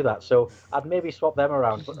doesn't do that, so I'd maybe swap them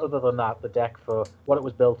around, but other than that, the deck for what it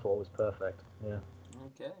was built for was perfect. Yeah.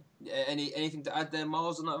 Okay. Yeah, anything to add there,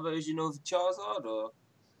 Myles, on that version of Charizard, or?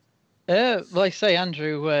 Like I say,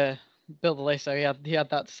 Andrew built the list, so he had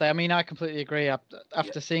that to say. I mean, I completely agree.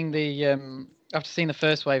 After seeing the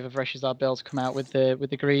first wave of Reshizard builds come out with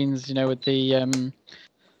the greens, with the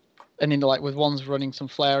and then with ones running some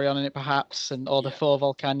Flareon in it perhaps, or the 4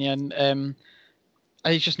 Volcanion.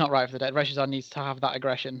 He's just not right for the deck. Reshazad needs to have that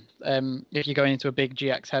aggression. If you're going into a big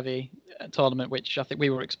GX heavy tournament, which I think we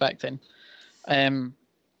were expecting.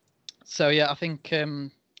 So yeah, I think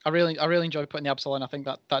I really enjoyed putting the Absol in. I think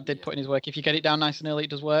that did put in his work. If you get it down nice and early, it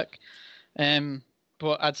does work.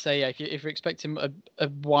 But I'd say if you're expecting a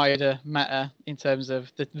wider meta in terms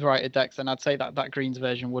of the variety of decks, then I'd say that Greens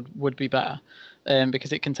version would be better,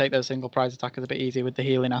 because it can take those single prize attackers a bit easier with the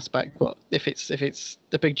healing aspect. But if it's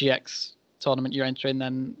the big GX tournament you're entering,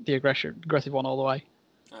 then the aggressive one all the way.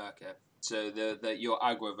 Okay, so your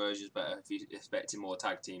aggro version is better if you're expecting more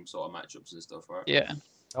tag team sort of matchups and stuff, right? Yeah.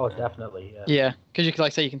 Oh, definitely. Yeah. Yeah, because you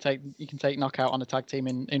can you can take knockout on a tag team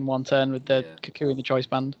in one turn with the Cuckoo in the choice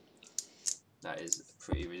band. That is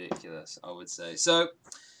pretty ridiculous, I would say. So,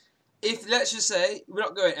 if let's just say we're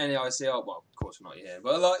not going NAIC, well, of course we're not here,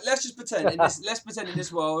 but like let's just pretend in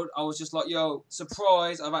this world, I was just like, yo,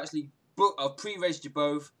 surprise! I've pre-raced you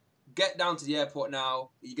both. Get down to the airport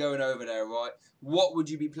now. You're going over there, right? What would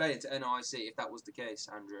you be playing to NAIC if that was the case,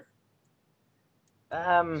 Andrew?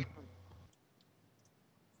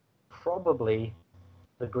 Probably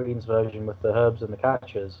the Greens version with the herbs and the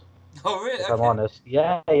catchers. Oh, really? If I'm honest.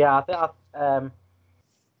 Yeah.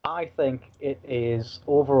 I think it is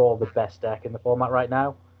overall the best deck in the format right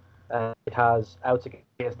now. It has outs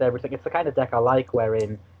against everything. It's the kind of deck I like,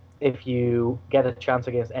 wherein if you get a chance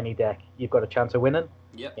against any deck, you've got a chance of winning.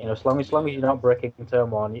 Yep. You know, as long as you're not bricking in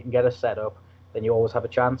turn one, you can get a setup, then you always have a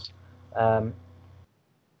chance.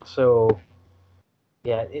 So,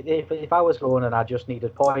 yeah, if I was going and I just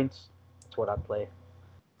needed points, that's what I'd play.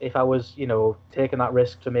 If I was, taking that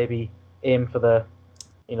risk to maybe aim for the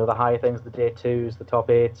higher things, the day 2s, the top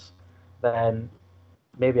 8s, then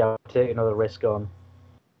maybe I would take another risk on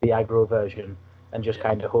the aggro version and just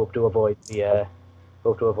kind of hope to avoid the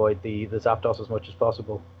Zapdos as much as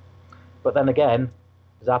possible. But then again,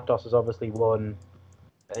 Zapdos has obviously won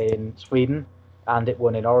in Sweden and it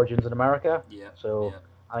won in Origins in America. Yeah. So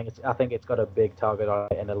I think it's got a big target on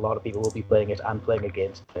it, and a lot of people will be playing it and playing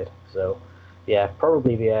against it. So yeah,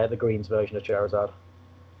 probably the Greens version of Charizard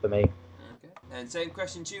for me. Okay. And same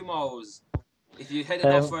question to you, Myles. If you're heading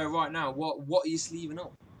off for it right now, what are you sleeving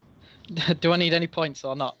up? Do I need any points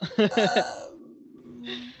or not?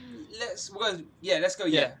 Let's go.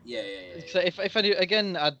 Yeah. So if I do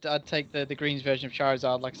again, I'd take the Greens version of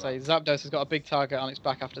Charizard. Like I say, Zapdos has got a big target on its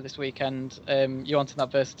back after this weekend. You wanted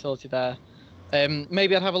that versatility there.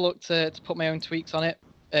 Maybe I'd have a look to put my own tweaks on it.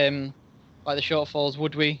 Like the shortfalls,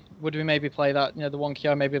 would we maybe play that? The one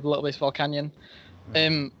Kyo, maybe a little bit of Volcanion.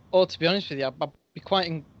 Or to be honest with you, I'd be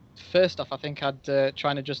quite. First off, I think I'd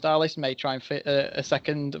try and adjust our list, may try and fit a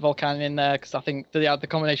second Volcanion in there, because I think the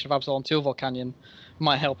combination of Absol and 2 Volcanion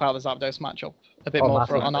might help out the Zapdos matchup a bit more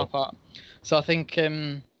on our part. So I think,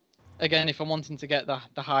 again, if I'm wanting to get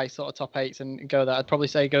the high sort of top 8s and go there, I'd probably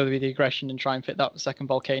say go with the aggression and try and fit that second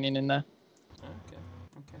Volcanion in there. Okay.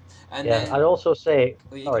 And I'd also say,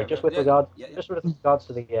 just with regards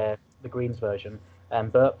to the Greens version,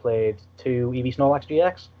 Bert played 2 EV Snorlax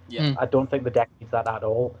GX. Yeah. I don't think the deck needs that at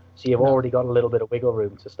all. So you've already got a little bit of wiggle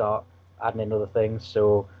room to start adding in other things.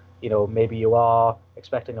 So, maybe you are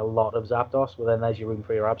expecting a lot of Zapdos, well then there's your room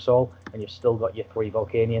for your Absol, and you've still got your 3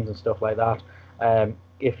 Volcanions and stuff like that.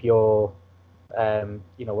 If you're,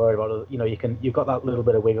 worried about, you've got that little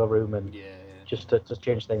bit of wiggle room and just to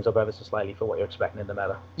change things up ever so slightly for what you're expecting in the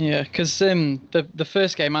meta. Yeah, because the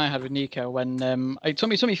first game I had with Nico, when it took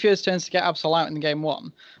me a few turns to get Absol out in game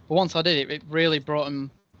 1, but once I did it really brought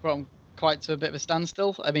him quite to a bit of a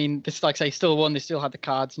standstill. I mean, this, like I say, still won. They still had the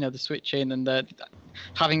cards, the switching and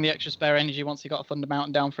having the extra spare energy once he got a Thunder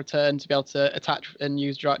Mountain down for a turn to be able to attach and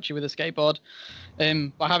use Jirachi with a skateboard.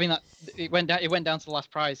 By having that, it went down to the last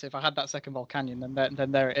prize. So if I had that second Volcanion,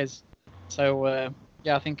 then there it is. So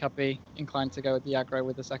I think I'd be inclined to go with the aggro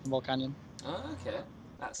with the second Volcanion. Oh, okay.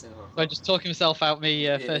 That's it. So just talking myself out,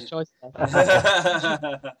 first choice.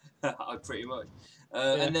 Pretty much.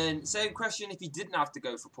 And then, same question, if you didn't have to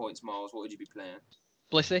go for points, Myles, what would you be playing?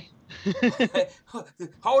 Blissey.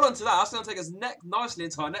 Hold on to that. That's going to take us nicely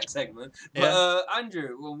into our next segment. But,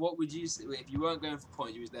 Andrew, what would you say if you weren't going for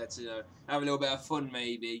points, you was there to have a little bit of fun,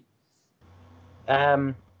 maybe?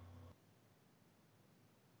 I'd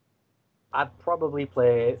probably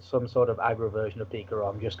play some sort of aggro version of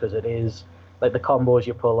Pikarom, just because it is like the combos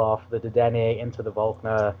you pull off, the Dedenne into the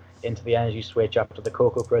Volkner, into the energy switch after the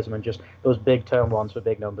Coco Prism, and just those big turn ones for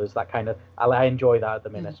big numbers. That kind of, I enjoy that at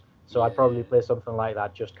the minute. So I'd probably play something like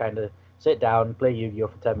that, just kind of sit down, play Yu-Gi-Oh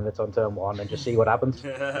for 10 minutes on turn 1 and just see what happens.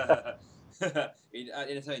 in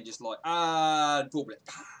a turn, just like, and full blip.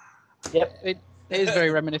 Yep. It is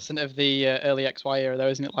very reminiscent of the early XY era, though,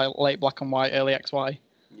 isn't it? Like late black and white, early XY.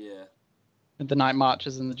 Yeah. the Night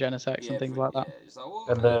Marchers and the Genesex and things like that. It's like, well,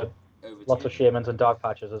 And the lots of shamans and dark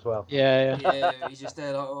patches as well. Yeah. Yeah, he's just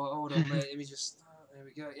there like, oh, hold on, mate. Let me just. There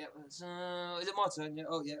we go. Yep. Is it my turn? Yeah.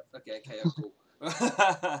 Oh, yeah. Okay. Cool.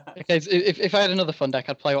 Okay, so if I had another fun deck,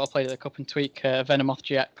 I'd play what I played at the Cup and Tweak, Venomoth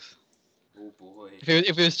GX. Oh boy. If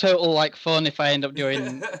it was total like fun, if I end up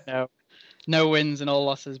doing no wins and all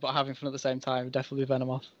losses, but having fun at the same time, definitely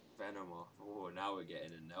Venomoth. Venomoth. Oh, now we're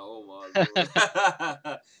getting in there. Oh my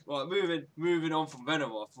lord. Right, moving on from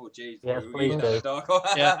Venomoth. Oh jeez. Yes, please do.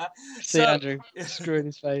 Yeah. See Andrew screwing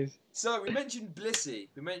his face. So we mentioned Blissey.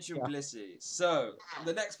 Blissey. So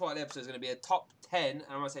the next part of the episode is going to be a top 10, and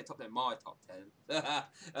I'm going to say top 10, my top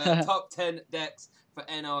 10. Top 10 decks for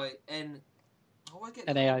NAIC. NAIC.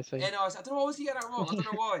 I don't know why I was getting that wrong. I don't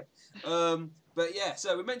know why. But yeah,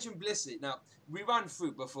 so we mentioned Blissey. Now we ran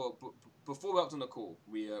through before we hopped on the call.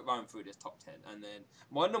 We ran through this top 10, and then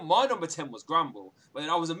my number 10 was Gramble. But then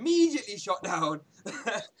I was immediately shot down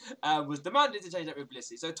and was demanded to change that with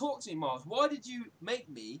Blissey. So talk to me, Myles. Why did you make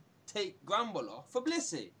me take Gramble off for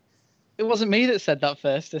Blissey? It wasn't me that said that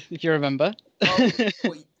first, if you remember.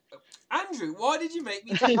 Andrew, why did you make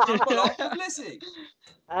me take Gramble off for Blissey?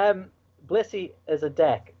 Blissey as a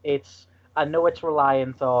deck, I know it's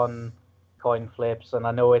reliant on coin flips, and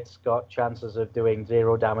I know it's got chances of doing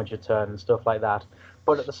 0 damage a turn and stuff like that.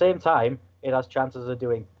 But at the same time, it has chances of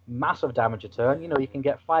doing massive damage a turn. You know, you can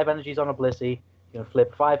get 5 energies on a Blissey, you can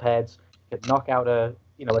flip 5 heads, you can knock out a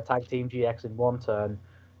tag team GX in 1 turn,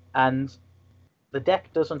 and the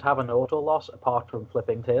deck doesn't have an auto loss apart from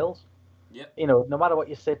flipping tails. Yep. You know, no matter what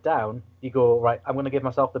you sit down, you go, right, I'm going to give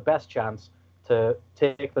myself the best chance to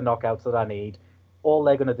take the knockouts that I need. All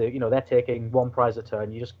they're going to do, they're taking 1 prize a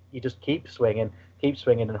turn. You just keep swinging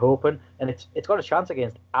and hoping, and it's got a chance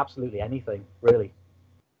against absolutely anything, really.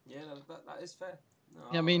 Yeah, that is fair. No.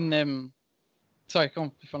 Yeah, I mean, sorry, come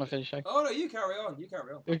on, if you want to finish. Oh no, you carry on.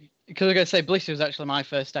 Because I was going to say, Blissey was actually my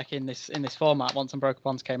first deck in this format once Unbroken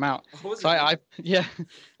Bonds came out. So I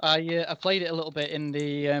played it a little bit in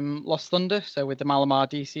the Lost Thunder, so with the Malamar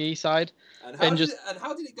DCE side. And how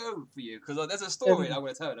did it go for you? Because there's a story I'm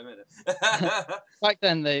going to tell in a minute. Back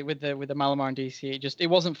then, with the Malamar and DCE, it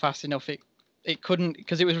wasn't fast enough. It couldn't,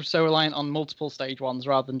 because it was so reliant on multiple stage ones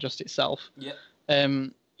rather than just itself. Yeah.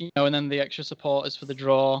 And then the extra supporters for the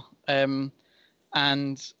draw.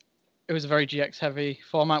 And it was a very GX heavy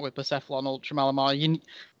format with Blacephalon, Ultra Malamar.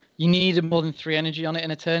 You needed more than 3 energy on it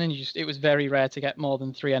in a turn, and it was very rare to get more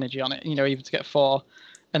than 3 energy on it. Even to get 4,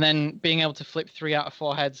 and then being able to flip 3 out of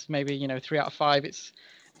 4 heads, maybe 3 out of 5.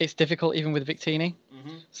 It's difficult even with Victini.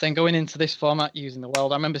 Mm-hmm. So then going into this format using the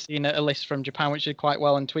Weld, I remember seeing a list from Japan which did quite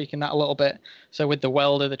well and tweaking that a little bit. So with the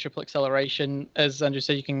Welder, the triple acceleration, as Andrew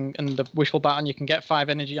said, and the Wishful Baton, you can get 5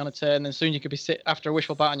 energy on a turn, and soon you could be after a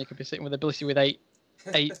Wishful Baton, you could be sitting with a Blissey with 8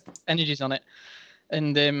 energies on it.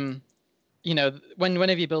 And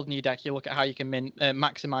whenever you build a new deck, you look at how you can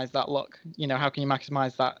maximize that luck. How can you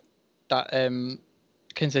maximize that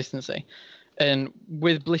consistency? And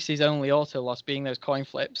with Blissey's only auto loss being those coin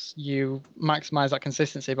flips, you maximize that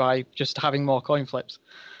consistency by just having more coin flips.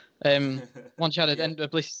 Once you had a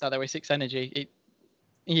Blissey stat there with 6 energy,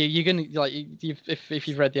 you're gonna if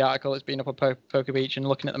you've read the article, it's been up on Poker Beach, and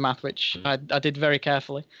looking at the math, which I did very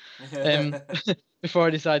carefully before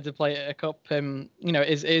I decided to play it at a cup.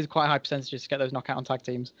 It is quite high percentages to get those knockout on tag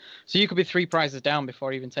teams. So you could be 3 prizes down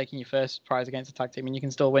before even taking your first prize against a tag team, and you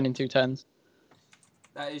can still win in 2 turns.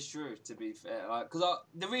 That is true, to be fair. Because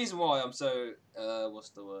the reason why I'm so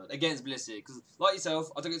against Blissey, because like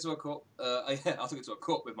yourself, I took it to a cup. I took it to a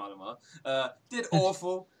cup with Malamar. Did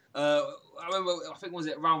awful. I remember, I think was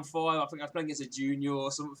it round 5. I think I was playing against a junior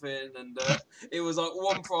or something, and it was like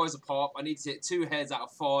 1 prize a pop. I needed to hit 2 heads out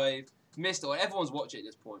of 5. Missed it. Everyone's watching at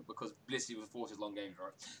this point because Blissey forces long games,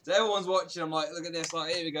 right? So everyone's watching. I'm like, look at this.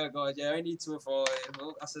 Like, here we go, guys. Yeah, I need 2 or 5.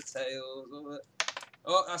 Oh, that's a tail.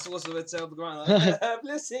 Oh, that's also a tail. Like,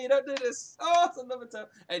 Blissey, don't do this. Oh, it's another tail.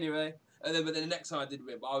 Anyway, but then the next time I did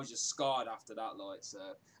win, but I was just scarred after that. So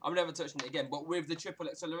I'm never touching it again. But with the triple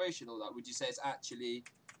acceleration, all that, would you say it's actually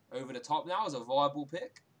over the top now as a viable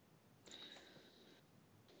pick?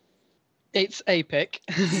 It's a pick.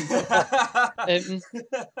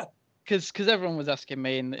 Because everyone was asking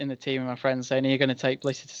me in the team and my friends saying, are you going to take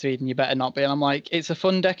Blissey to Sweden? You better not be. And I'm like, it's a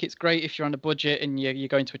fun deck. It's great if you're on a budget and you're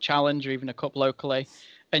going to a challenge or even a cup locally,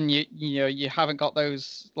 and you haven't got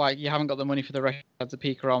those, you haven't got the money for the rest of the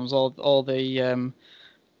Picaroms or all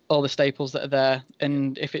the staples that are there.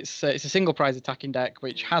 And if it's a single prize attacking deck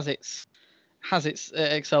which has its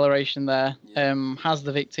acceleration there, has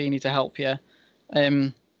the Victini to help you,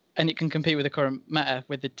 and it can compete with the current meta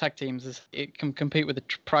with the tag teams. It can compete with the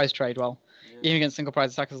prize trade well. even against single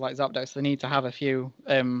prize attackers like Zapdos, they need to have a few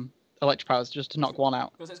electric powers just to knock one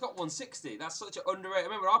out. Because it's got 160. That's such an underrated. I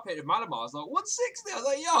remember when I played with Malamar, I was like 160. I was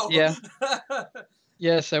like, yo. Yeah.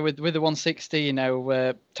 Yeah, so with the 160, you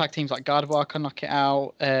know, tag teams like Gardevoir can knock it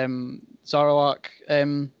out. Zoroark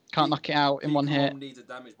can't knock it out in one hit. Needs a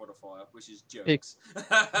damage modifier, which is jokes.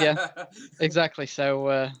 Yeah, exactly. So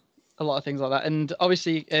a lot of things like that, and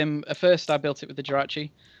obviously, at first I built it with the Jirachi,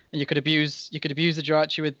 and you could abuse the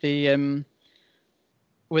Jirachi with the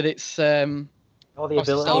with its all the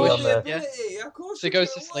ability on the ability, of course. So it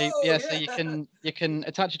goes to sleep. Whoa, yeah, so you can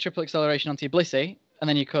attach a triple acceleration onto your Blissey, and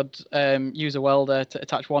then you could use a welder to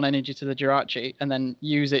attach one energy to the Jirachi, and then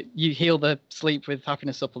use it. You heal the sleep with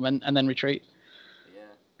happiness supplement, and then retreat. Yeah.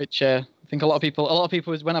 Which I think a lot of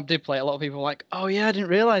people when I did play, a lot of people were like, "Oh yeah, I didn't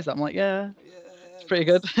realize that." I'm like, "Yeah, it's pretty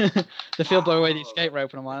good." The field blow away the escape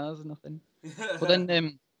rope, and I'm like, "There's nothing." But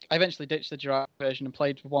then I eventually ditched the Jirachi version and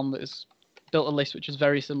played one that was built a list which was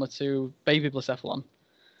very similar to Baby Blacephalon.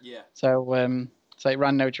 Yeah. So it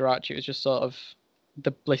ran no Jirachi. It was just sort of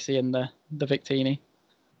the Blissey and the Victini.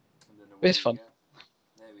 It's fun.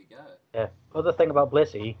 There we go. Yeah. Other thing about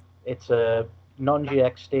Blissey, it's a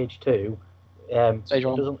non-GX stage 2. Stage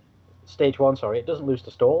 1. Stage 1, sorry. It doesn't lose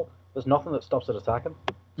to stall. There's nothing that stops it attacking.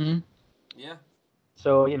 Mm-hmm. Yeah.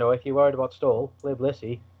 So, you know, if you're worried about stall, play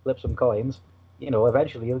Blissey, flip some coins, you know,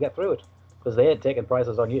 eventually you'll get through it. Because they ain't taking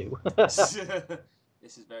prizes on you. This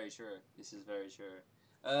is very true.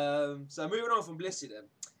 So moving on from Blissey then.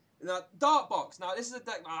 Now, Dark Box. Now, this is a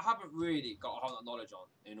deck that I haven't really got a whole lot of knowledge on,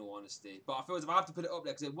 in all honesty. But I feel as if I have to put it up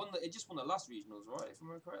there because it just won the last regionals, right? If I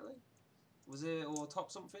remember correctly. Was it or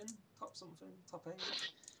top something? Top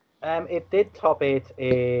 8? It did top 8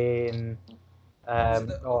 in.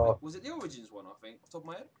 Was it the Origins one? I think, off the top of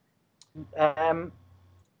my head.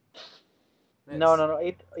 No. Are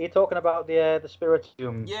you talking about the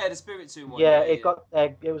Spiritomb? Yeah, the Spiritomb one. Yeah, it got.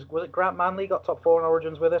 Was it Grant Manley got top 4 in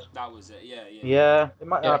Origins with it? That was it. Yeah. Yeah, it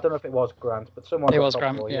might. I don't know if it was Grant, but someone. It got was top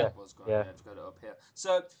Grant. 4, Yeah. It was Grant. Yeah. Just got it up here.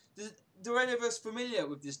 So, do any of us familiar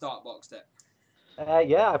with this Dark Box deck?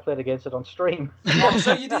 Yeah, I played against it on stream. Oh,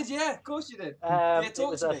 so you did? Yeah, of course you did.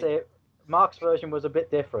 Talk to me. Say, Mark's version was a bit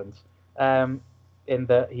different, in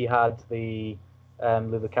that he had the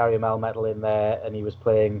Lucario Melmetal in there, and he was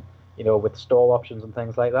playing, you know, with stall options and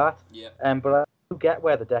things like that. Yeah. But I do get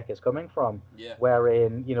where the deck is coming from. Yeah.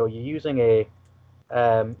 Wherein, you know, you're using a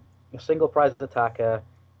single prize attacker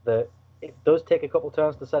that it does take a couple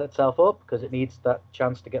turns to set itself up because it needs that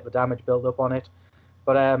chance to get the damage built up on it.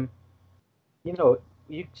 But you know,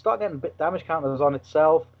 you start getting damage counters on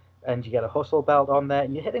itself, and you get a hustle belt on there,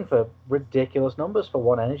 and you're hitting for ridiculous numbers for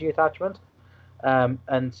one energy attachment.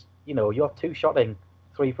 And you know, you're two-shotting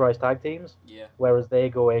 3 prize tag teams. Yeah. Whereas they're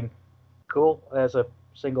going, cool, there's a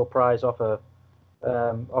single prize off a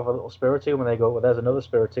little Spiritomb, and they go, well, there's another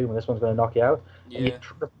Spiritomb, and this one's going to knock you out. Yeah. And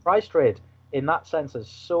the prize trade in that sense is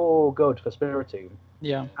so good for Spiritomb.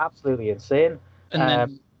 Yeah. Absolutely insane. And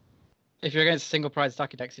then if you're against single prize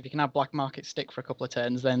attacker decks, if you can have Black Market stick for a couple of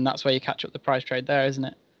turns, then that's where you catch up the prize trade there, isn't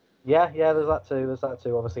it? Yeah, there's that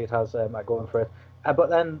too. Obviously, it has that going for it.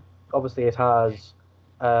 But then, obviously, it has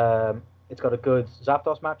it's got a good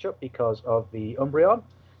Zapdos matchup because of the Umbreon,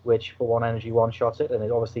 which for 1 energy one-shots it,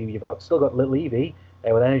 and obviously you've still got Little Eevee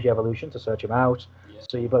with Energy Evolution to search him out. Yeah.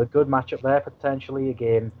 So you've got a good matchup there potentially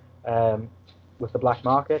again with the Black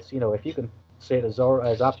Markets. You know, if you can say to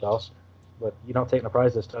Zapdos, but you're not taking a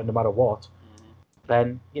prize this turn no matter what,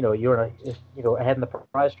 then you know you're ahead in the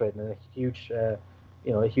prize trade in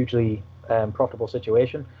a hugely profitable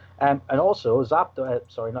situation. And also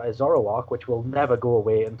Zoroark, which will never go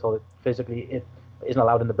away until it isn't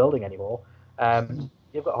allowed in the building anymore.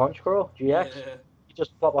 You've got Honchkrow GX. Yeah. You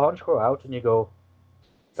just plop a Honchkrow out and you go,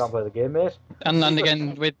 can't play the game, mate. And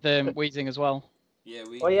again with Weezing as well. Yeah.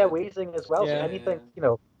 Weezing as well. Yeah, so anything you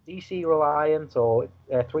know, DC reliant or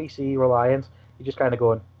 3C reliant, you're just kind of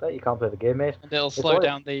going, you can't play the game, mate. And it'll slow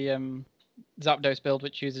down the Zapdos build,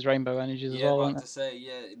 which uses rainbow energies as well. Yeah, about to say,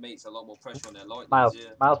 it makes a lot more pressure on their lightning. Myles.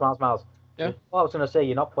 Yeah. Well, I was going to say,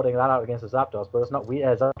 you're not putting that out against the Zapdos, but it's not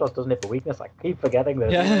Zapdos doesn't hit for weakness. I keep forgetting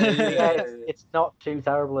this. Yeah. It's not too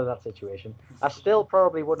terrible in that situation. I still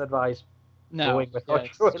probably wouldn't advise going with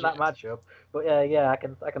Honchkrow in that matchup, but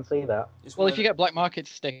I can see that. Well, if you get Black Market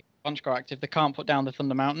to stick Honchkrow active, they can't put down the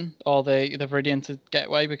Thunder Mountain or the Viridian to get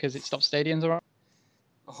away because it stops stadiums around.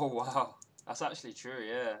 Oh wow, that's actually true.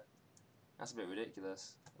 Yeah, that's a bit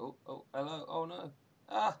ridiculous. Oh, hello. Oh no.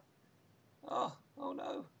 Oh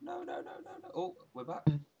no. Oh, we're back.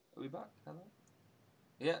 Are we back? Hello.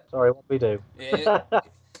 Yeah. Sorry, what we do? Yeah.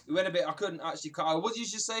 We went a bit. I couldn't actually cut out. What did you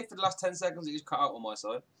just say for the last 10 seconds? It just cut out on my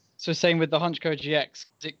side. So same with the Honchko GX,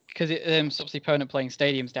 because it stops the opponent playing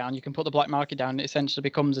stadiums down. You can put the black market down, and it essentially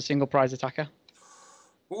becomes a single prize attacker.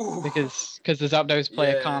 Ooh. Because the Zapdos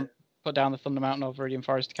player can't put down the Thunder Mountain or Viridian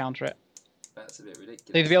Forest to counter it. That's a bit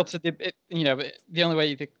ridiculous. They'd be able to, but the only way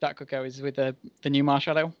you think that could go is with the new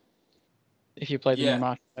Marshadow. If you play the new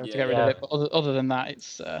Marshadow to get rid of it, but other than that,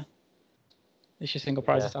 it's your single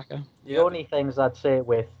prize attacker. The only things I'd say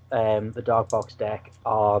with the Dark Box deck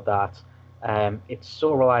are that it's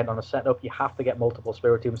so reliant on a setup. You have to get multiple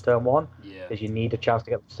Spiritombs turn 1 because you need a chance to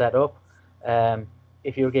get the setup.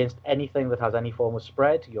 If you're against anything that has any form of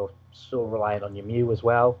spread, you're so reliant on your Mew as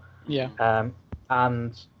well. Yeah.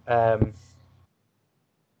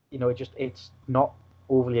 It's not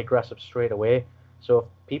overly aggressive straight away. So if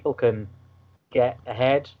people can get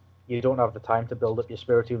ahead, you don't have the time to build up your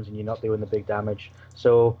Spiritombs and you're not doing the big damage.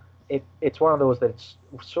 So it's one of those that's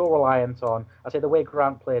so reliant on. I say the way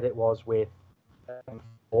Grant played it was with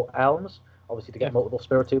Elms, obviously to get multiple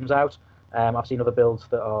Spiritombs out. I've seen other builds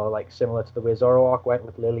that are like similar to the way Zoroark went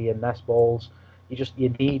with Lily and Nest Balls. You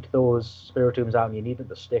need those Spiritombs out and you need them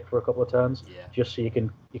to stick for a couple of turns, just so you can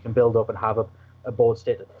build up and have a board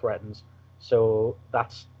state that threatens. So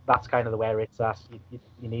that's kind of the way it's at.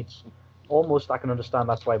 You need almost. I can understand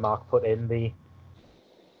that's why Mark put in the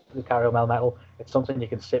Caramel Metal. It's something you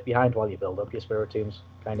can sit behind while you build up your Spiritombs,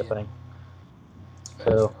 kind of thing.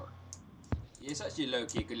 So. It's actually a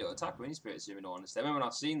low-key good little attack when you Spirit Zoom, in all honesty. I remember when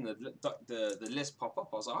I've seen the list pop up,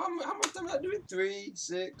 I was like, how much damage am I doing? 3,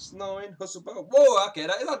 6, 9, hustle belt. Whoa, okay,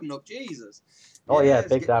 that is adding up, Jesus. Oh yeah,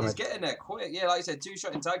 big damage. He's getting there quick. Yeah, like you said,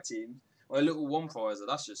 2-shot in tag teams, or a little one prizer,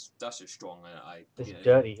 that's just strong. It's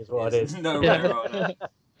dirty is what it is. No way right now.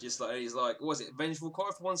 Just like, he's like, what was it, Vengeful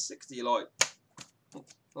Cry for 160? You're like,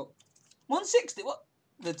 160? What?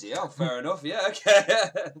 Bloody hell, fair enough, yeah, okay.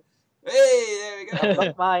 Hey, there we go.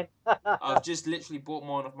 That's mine. I've just literally bought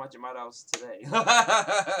mine off Magic Madhouse today.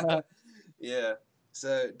 Yeah.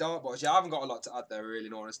 So Dark Box, I haven't got a lot to add there, really.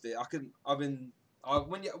 In all honesty, when I've been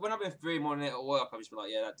free morning at work, I've just been like,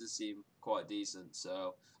 yeah, that does seem quite decent.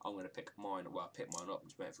 So I'm gonna pick mine. Well, I picked mine up and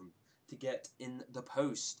just wait for him to get in the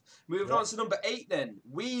post. Moving on to number 8, then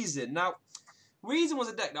Weezing. Now, Weezing was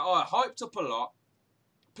a deck that I hyped up a lot,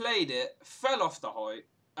 played it, fell off the hype.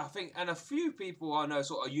 I think, and a few people I know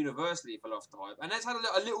sort of universally fell off the hype, and it's had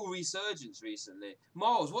a little resurgence recently.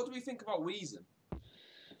 Myles, what do we think about Weezing?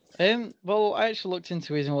 Well, I actually looked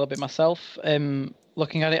into Weezing a little bit myself.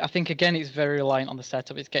 Looking at it, I think again it's very reliant on the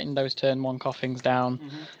setup. It's getting those turn 1 coughings down.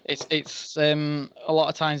 Mm-hmm. It's a lot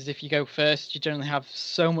of times if you go first, you generally have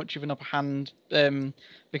so much of an upper hand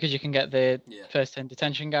because you can get the first turn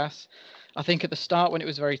detention gas. I think at the start when it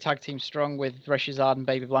was very tag team strong with Reshizard and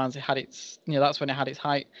Baby Blans, it had its, that's when it had its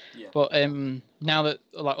height. Yeah. But now that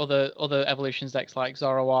like other evolutions decks like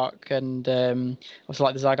Zoroark and obviously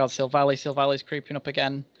like the Zygarde Silvally creeping up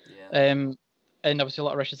again. Yeah. And obviously a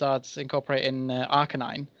lot of Reshizards incorporating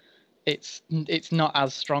Arcanine. It's not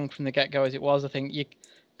as strong from the get go as it was. I think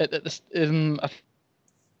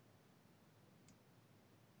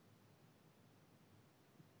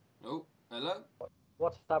Oh, hello.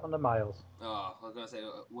 What's happened to Myles? Oh, I was going to say,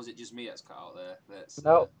 was it just me that's cut out there?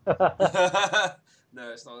 No.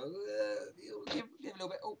 No, it's not. Give a little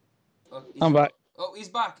bit. Oh, I'm back. Oh, he's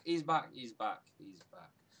back. Sorry,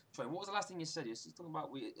 what was the last thing you said? You're talking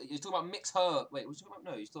about mixed herb. Wait, what you talking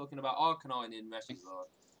about? No, he's talking about Arcanine in Reshizard.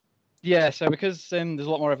 Yeah, so because there's a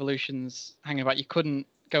lot more evolutions hanging about, you couldn't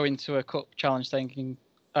go into a cup challenge thinking,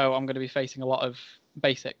 oh, I'm going to be facing a lot of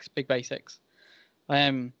big basics.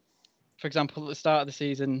 For example, at the start of the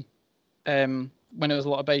season, when it was a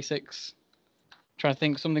lot of basics, trying to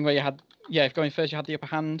think something where you had, if going first you had the upper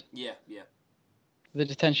hand. Yeah. The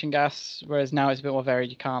detention gas, whereas now it's a bit more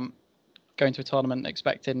varied. You can't go into a tournament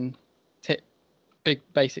expecting big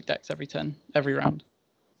basic decks every round.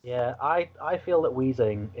 Yeah, I feel that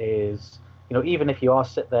Weezing is, even if you are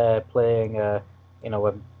sit there playing a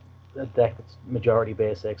deck that's majority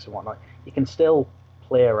basics and whatnot, you can still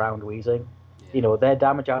play around Weezing. Their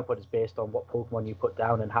damage output is based on what Pokemon you put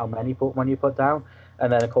down and how many Pokemon you put down.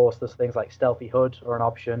 And then, of course, there's things like Stealthy Hood are an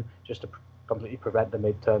option just to completely prevent the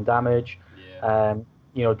mid-turn damage. Yeah.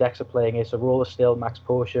 Decks are playing Acerola still, Max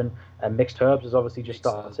Potion, and Mixed Herbs is obviously just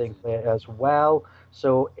starting play as well.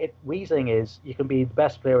 So Weezing is, you can be the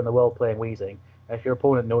best player in the world playing Weezing. And if your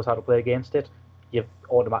opponent knows how to play against it, you've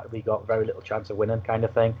automatically got very little chance of winning kind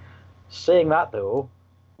of thing. Saying that, though,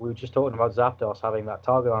 we were just talking about Zapdos having that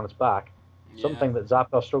target on its back. Yeah. Something that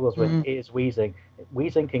Zapdos struggles with is Weezing. If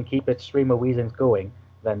Weezing can keep its stream of Weezings going,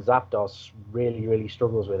 then Zapdos really, really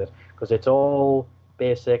struggles with it because it's all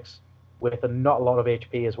basics with not a lot of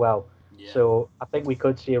HP as well. Yeah. So I think we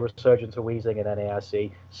could see a resurgence of Weezing in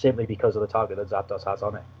NAIC simply because of the target that Zapdos has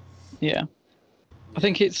on it. Yeah. I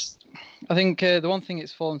think the one thing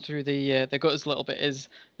it's fallen through the gutters a little bit is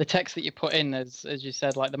the text that you put in, as you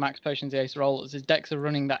said, like the max potions, the ace rollers. His decks are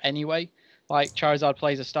running that anyway. Like Charizard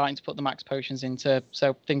players are starting to put the max potions into,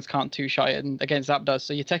 so things can't two-shot it and against Zapdos.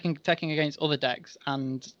 So you're teching against other decks,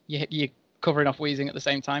 and you're covering off Weezing at the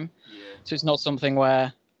same time. Yeah. So it's not something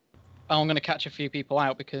where I'm going to catch a few people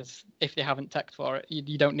out, because if they haven't teched for it,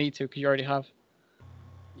 you don't need to, because you already have.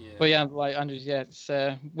 Yeah. But yeah, like Andrews, yeah, it's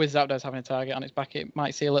with Zapdos having a target on its back, it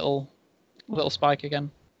might see a little spike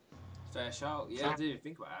again. Fair shout. Yeah, I didn't even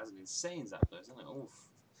think about it. It's an insane Zapdos, isn't it? Oof.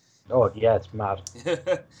 Oh yeah, it's mad.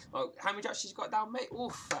 Like, how many drops she's got down, mate?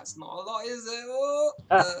 Oof, that's not a lot, is it? Oh,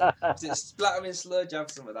 splattering sludge,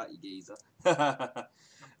 have some of that, you geezer.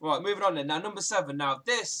 Right, moving on then. Now, number 7. Now,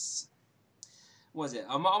 this was it.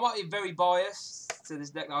 I might be very biased to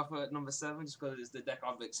this deck I've put at number 7, just because it's the deck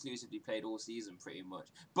I've exclusively played all season, pretty much.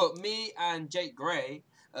 But me and Jake Gray,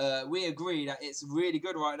 we agree that it's really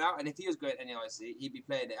good right now, and if he was great at NAIC, he'd be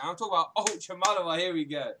playing it. And I'm talking about Ultra Malamar. Here we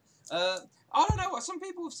go. I don't know. Some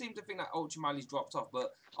people seem to think that Ultra Mali's dropped off,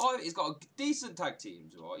 but he's got a decent tag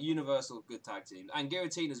teams, right? Universal good tag teams, and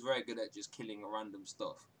Giratina's very good at just killing random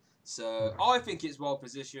stuff. So I think it's well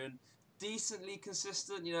positioned, decently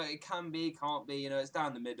consistent. You know, it can be, can't be. You know, it's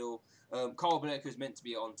down the middle. Carl Blaker's meant to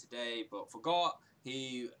be on today, but forgot.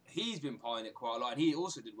 He's been playing it quite a lot, and he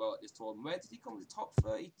also did well at this tournament. Where did he come? The top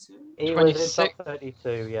 32? He was in top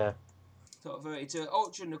 32, yeah. Top 32.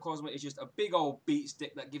 Ultra Necrozma is just a big old beat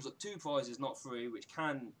stick that gives up 2 prizes, not 3, which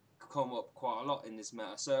can come up quite a lot in this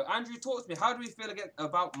meta. So, Andrew, talk to me. How do we feel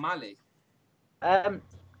about Mali?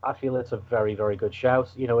 I feel it's a very, very good shout.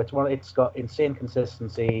 You know, it's got insane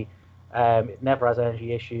consistency. It never has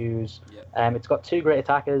energy issues. Yep. It's got 2 great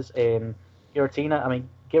attackers in Giratina. I mean,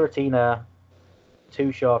 Giratina,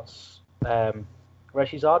 2 shots.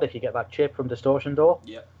 Reshizard, if you get that chip from Distortion Door,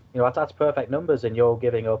 Yep. you know, that's perfect numbers, and you're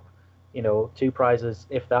giving up, you know, 2 prizes,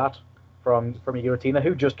 if that, from your Giratina,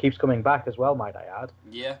 who just keeps coming back as well, might I add.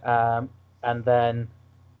 Yeah. And then,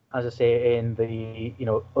 as I say, in the, you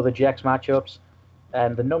know, other GX matchups,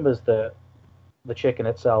 and the numbers that the chicken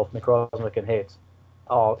itself, Necrozma, can hit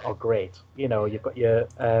are great. You know, you've got your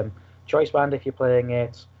Choice Band if you're playing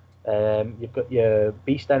it. You've got your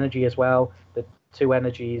Beast Energy as well. The 2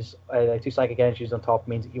 energies, 2 Psychic Energies on top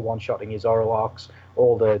means that you're one-shotting your Zoroarks,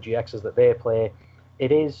 all the GXs that they play.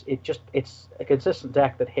 It's a consistent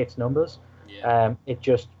deck that hits numbers. Yeah. It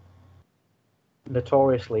just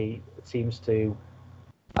notoriously seems to,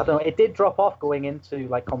 I don't know, it did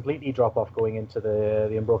completely drop off going into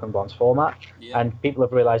the Unbroken Bonds format. Yeah. And people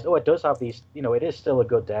have realized, it does have these, you know, it is still a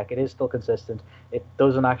good deck, it is still consistent, it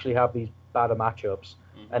doesn't actually have these bad matchups,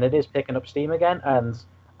 and it is picking up steam again. And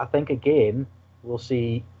I think again we'll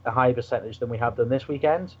see a higher percentage than we have done this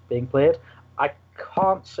weekend being played. I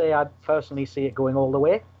can't say I personally see it going all the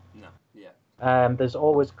way. No. Yeah. There's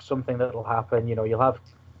always something that'll happen. You know, you'll have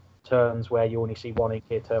turns where you only see 1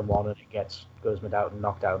 AK turn 1 and it goes mid out and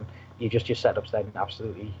knocked down. Your setup's then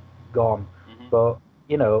absolutely gone. Mm-hmm. But,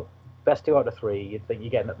 you know, best 2 out of 3, you'd think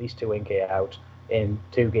you're getting at least 2 NK out in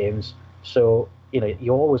 2 games. So, you know,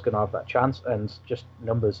 you're always going to have that chance, and just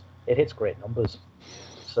numbers. It hits great numbers.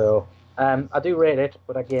 So, I do rate it,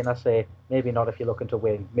 but again, I say maybe not if you're looking to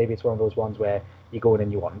win. Maybe it's one of those ones where you're going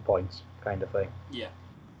in, you want points, kind of thing. Yeah.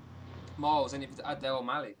 Myles, anything to add there on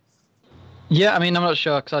Mali? Yeah, I mean, I'm not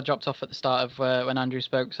sure because I dropped off at the start of when Andrew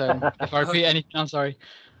spoke. So if I repeat anything, I'm sorry.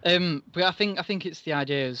 But I think it's the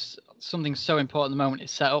idea is something so important at the moment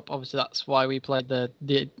is set up. Obviously, that's why we played the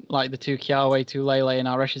 2 Kiawe, 2 Lele, and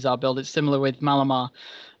our Reshizard build. It's similar with Malamar,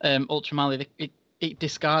 Ultra Mali. It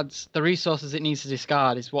discards the resources it needs to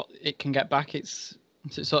discard is what it can get back. It's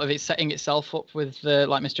setting itself up with the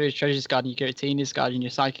Mysterious Treasure discarding your Giratina, discarding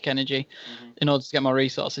your Psychic Energy in order to get more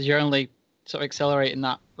resources. You're only sort of accelerating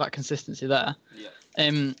that consistency there. Yeah.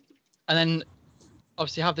 And then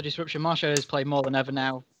obviously have the disruption. Marshadows play more than ever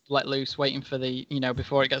now, let loose, waiting for the, you know,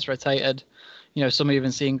 before it gets rotated. You know, some are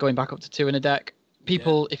even seeing going back up to 2 in a deck.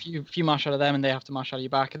 People, if you Marshadow them and they have to Marshadow you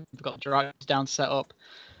back, and they've got Giratina down set up,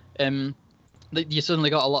 you suddenly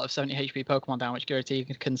got a lot of 70 HP Pokemon down, which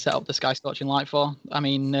Giratina can set up the Sky Scorching Light for. I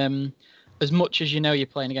mean, as much as you know you're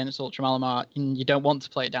playing against Ultra Malamar, and you don't want to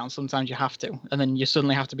play it down, sometimes you have to, and then you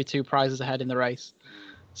suddenly have to be 2 prizes ahead in the race.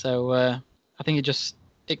 So I think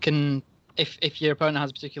it can, if your opponent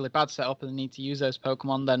has a particularly bad setup and they need to use those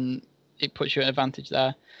Pokemon, then it puts you at an advantage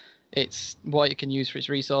there. It's what it can use for its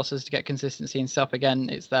resources to get consistency and stuff. Again,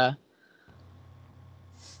 it's there.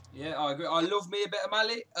 Yeah, I agree. I love me a bit of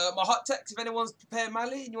Mali. My hot text, if anyone's prepared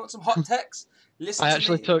Mali and you want some hot text, listen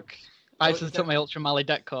to me. I just took my Ultra Mali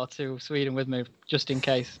deck core to Sweden with me, just in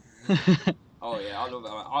case. Oh yeah, I love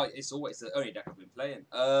it. It's always the only deck I've been playing.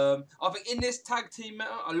 I think in this tag team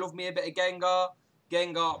meta, I love me a bit of Gengar.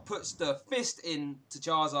 Gengar puts the fist in to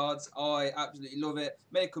Charizards. I absolutely love it.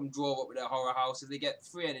 Make them draw up with their Horror House. If they get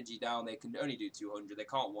 3 energy down, they can only do 200. They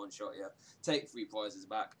can't one-shot you. Take 3 prizes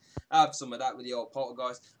back. Have some of that with the old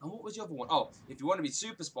Poltergeist. And what was the other one? Oh, if you want to be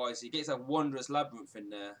super spicy, get that Wondrous Labyrinth in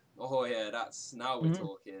there. Oh yeah, now we're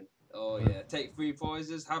talking. Oh yeah, take 3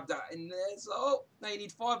 prizes, have that in there. So now you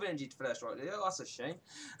need 5 energy to flash right there. That's a shame.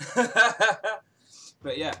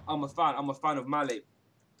 But yeah, I'm a fan. I'm a fan of Mali.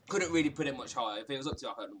 Couldn't really put it much higher. If it was up to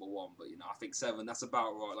I heard number 1, but I think 7. That's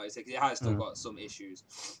about right. Like I said, 'cause it has still got some issues.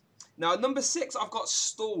 Now number 6, I've got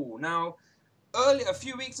Stall. Now earlier, a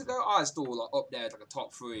few weeks ago, I had Stall like up there, like a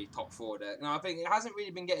top 3, top 4 deck. Now I think it hasn't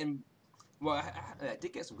really been getting. Well, it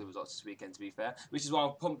did get some good results this weekend, to be fair, which is why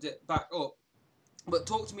I've pumped it back up. But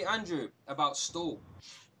talk to me, Andrew, about Stall.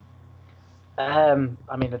 I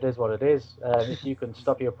mean, it is what it is. If you can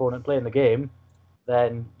stop your opponent playing the game,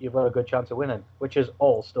 then you've got a good chance of winning, which is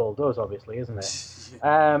all Stall does, obviously, isn't it?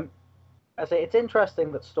 I say it's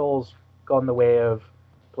interesting that Stall's gone the way of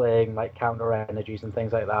playing like counter energies and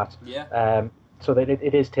things like that. Yeah. So that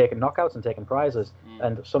it is taking knockouts and taking prizes,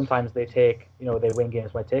 and sometimes they take, they win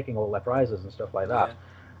games by taking all their prizes and stuff like that.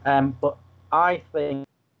 Yeah. But I think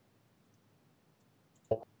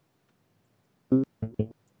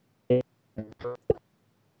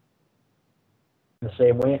the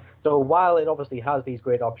same way. So while it obviously has these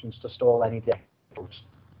great options to stall any deck,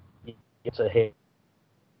 it's a hit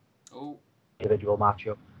individual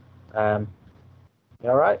matchup. You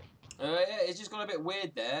all right? Yeah, it's just gone a bit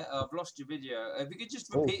weird there. I've lost your video. If you could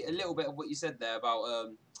just repeat a little bit of what you said there about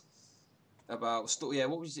Stall. Yeah,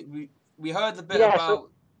 what was it? We heard the bit about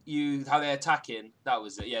you how they're attacking. That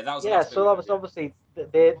was it. Yeah, that was. Yeah, so obviously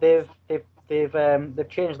they've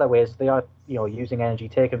changed their ways. They are using energy,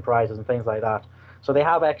 taking prizes and things like that. So they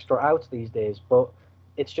have extra outs these days, but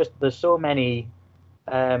it's just there's so many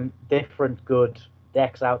different good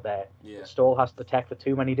decks out there. Yeah. Stall has to tech for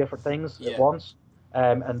too many different things at once,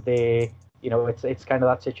 and they it's kind of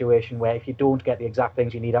that situation where if you don't get the exact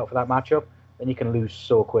things you need out for that matchup, then you can lose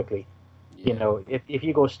so quickly. Yeah. If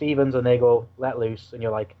you go Stevens and they go Let Loose, and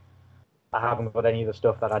you're like, I haven't got any of the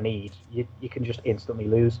stuff that I need, you can just instantly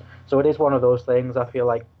lose. So it is one of those things. I feel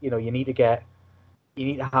like you need to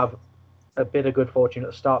have a bit of good fortune at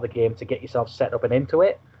the start of the game to get yourself set up and into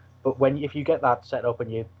it. But if you get that set up and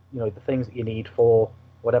the things that you need for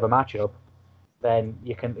whatever matchup, then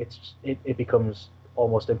it becomes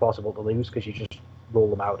almost impossible to lose because you just roll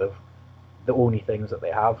them out of the only things that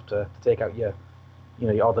they have to take out your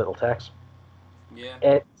odd little techs.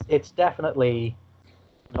 Yeah. It's definitely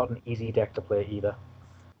not an easy deck to play either,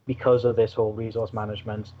 because of this whole resource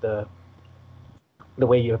management, the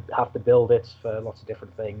way you have to build it for lots of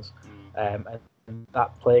different things, and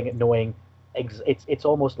that playing it knowing it's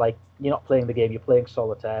almost like you're not playing the game, you're playing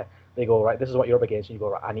solitaire. They go, right, this is what you're up against, and you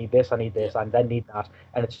go, right, I need this, and then need that,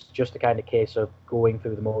 and it's just a kind of case of going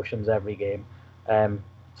through the motions every game,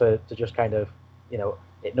 to just kind of,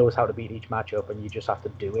 it knows how to beat each matchup, and you just have to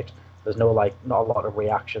do it. There's not a lot of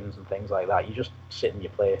reactions and things like that. You just sit and you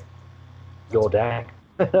play your deck.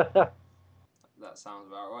 That sounds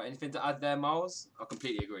about right. Anything to add there, Myles? I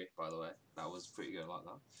completely agree, by the way. That was pretty good like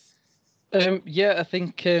that. Yeah, I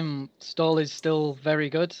think Stall is still very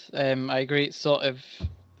good. I agree. It's sort of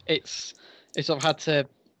had to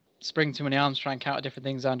spring too many arms to try and counter different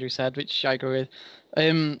things Andrew said, which I agree with.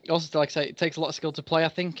 Also, like I say, it takes a lot of skill to play. I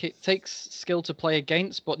think it takes skill to play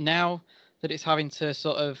against, but now that it's having to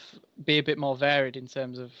sort of be a bit more varied in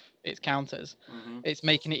terms of its counters, it's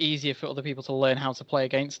making it easier for other people to learn how to play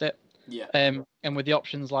against it. Yeah. And with the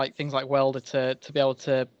options like things like Welder to be able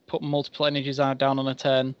to put multiple energies down on a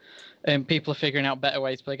turn, people are figuring out better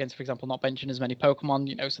ways to play against, for example, not benching as many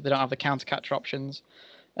Pokemon, so they don't have the counter catcher options.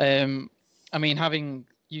 I mean, I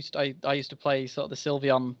used to play sort of the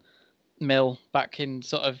Sylveon mill back in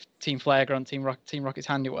sort of Team Flareon, Team Rocket's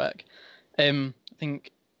Handiwork. I think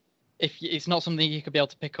if it's not something you could be able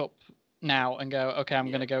to pick up now and go, okay, I'm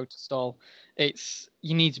going to go to Stall.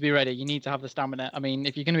 You need to be ready. You need to have the stamina. I mean,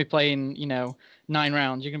 if you're going to be playing, 9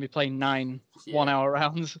 rounds, you're going to be playing 9 1-hour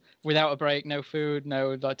rounds without a break, no food,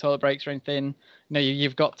 no like toilet breaks or anything.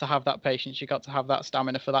 You've got to have that patience. You've got to have that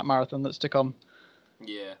stamina for that marathon that's to come.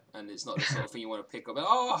 Yeah, and it's not the sort of thing you want to pick up.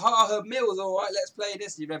 I heard Mill's all right. Let's play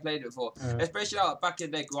this. You've never played it before, especially back in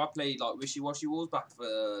the day. Cause I played like wishy-washy walls back for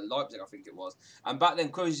Leipzig, I think it was. And back then,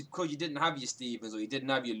 cause you didn't have your Stevens or you didn't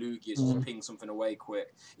have your Lugias, just ping something away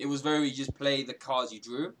quick. It was very just play the cards you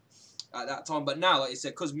drew at that time. But now, like you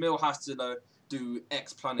said, cause Mill has to do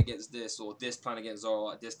X plan against this, or this plan against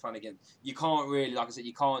Zoroark, this plan against... You can't really, like I said,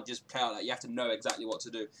 you can't just play out that. You have to know exactly what to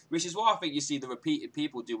do. Which is why I think you see the repeated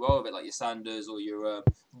people do well with it, like your Sanders or your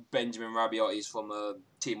Benjamin Rabiottis from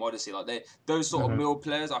Team Odyssey. Like those sort of mill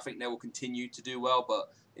players, I think they will continue to do well, but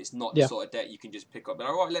it's not the sort of deck you can just pick up. But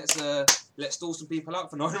all right, let's stall some people out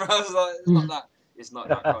for 9 rounds. Like, it's not that. It's not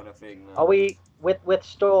that kind of thing. No. Are we with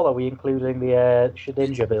stall? Are we including the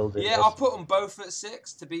Shedinja builds? Yeah, I'll put them both at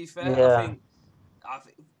 6. To be fair, yeah. I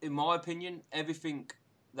think, in my opinion, everything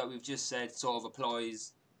that we've just said sort of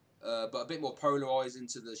applies, but a bit more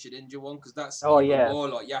polarising to the Shedinja one, because that's more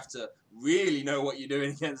like you have to really know what you're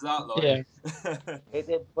doing against that. Like.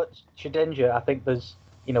 Yeah. But Shedinja, I think there's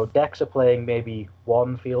decks are playing maybe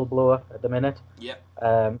one field blower at the minute. Yep.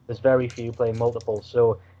 There's very few playing multiple.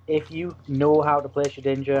 So if you know how to play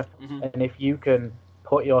Shedinja, and if you can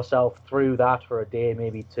put yourself through that for a day,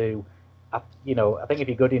 maybe two, I think if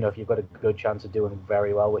you're good enough, you've got a good chance of doing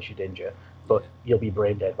very well with Shedinja, but you'll be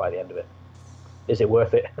brain dead by the end of it. Is it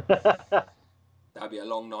worth it? That'd be a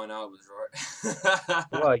long 9 hours, right?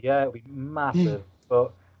 Well, yeah, it'll be massive,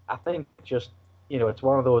 but I think just, it's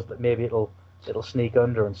one of those that maybe it'll sneak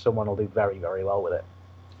under and someone will do very, very well with it.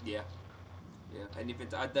 Yeah. Yeah. Anything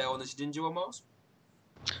to add there on the Shedinja one, Myles?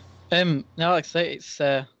 No, like I say, it's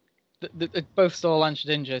both Stall and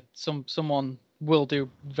Shedinja. Someone will do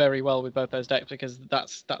very well with both those decks because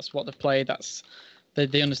that's what they've played.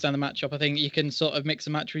 They understand the matchup. I think you can sort of mix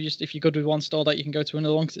and match. If you're good with one Stall deck, you can go to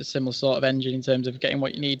another one because it's a similar sort of engine in terms of getting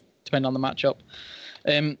what you need depending on the matchup.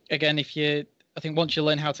 Again, I think once you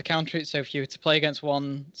learn how to counter it, so if you were to play against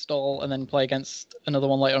one Stall and then play against another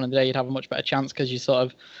one later on in the day, you'd have a much better chance because you sort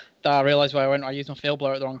of, I realised where I used my Field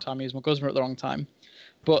Blower at the wrong time, I used my Guzma at the wrong time.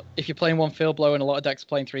 But if you're playing one Field Blower and a lot of decks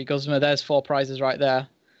playing 3 Guzma, there's 4 prizes right there.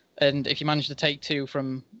 And if you manage to take 2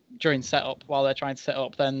 from during setup while they're trying to set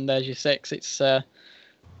up, then there's your 6. I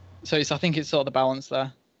think it's sort of the balance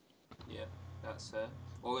there. Yeah, that's fair.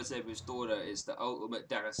 What I would say with Stalder is the ultimate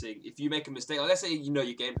dancing. If you make a mistake, like let's say your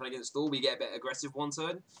game plan against Stall, we get a bit aggressive one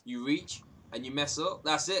turn, you reach and you mess up.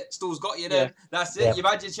 That's it. Stall's got you then. Yeah. That's it. Yeah. You've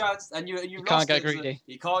had your chance and you can't get greedy. So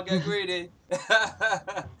you can't get greedy.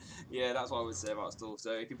 Yeah, that's what I would say about Stall.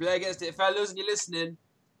 So if you play against it, fellas, and you're listening,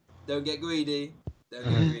 don't get greedy. Don't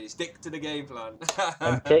get greedy. Stick to the game plan.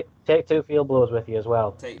 And take 2 Field Blowers with you as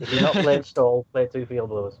well. If you're not playing Stall, play 2 Field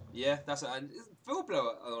Blowers. Yeah, that's it. And Field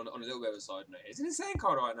Blower on a little bit of a side note. It's an insane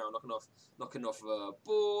card right now, knocking off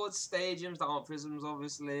boards, stadiums that aren't prisms,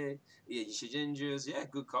 obviously. Yeah, your Shedinjas. Yeah,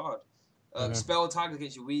 good card. Spell tag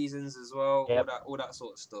against your Weezens as well. Yep. All that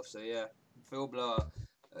sort of stuff. So yeah, Field Blower.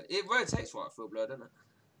 It rotates right, Field Blower, doesn't it?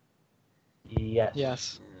 Yes.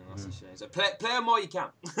 Yes. Yeah, that's a shame. So play them while you can.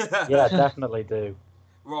 Yeah, definitely do.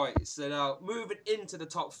 Right, so now moving into the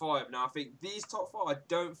top 5. Now I think these top 5, I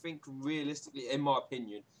don't think realistically, in my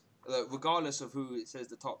opinion, regardless of who it says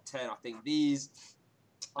the top 10, I think these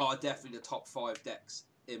are definitely the top 5 decks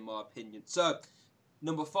in my opinion. So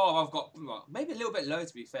number 5, I've got maybe a little bit low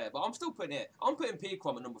to be fair, but I'm still putting it. I'm putting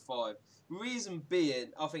P-Crom at number 5. Reason being,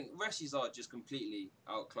 I think Reshizard just completely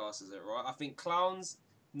outclasses it. Right, I think Clowns.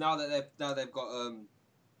 Now that they've got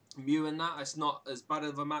Mew and that, it's not as bad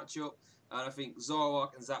of a matchup, and I think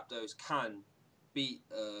Zoroark and Zapdos can beat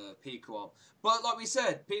Pikarom. But like we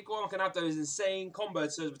said, Pikarom can have those insane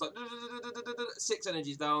combos. So it's like 6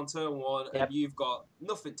 energies down, turn 1, and you've got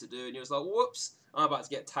nothing to do, and you're just like, whoops, I'm about to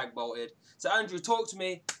get tag bolted. So Andrew, talk to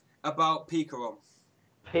me about Pikarom.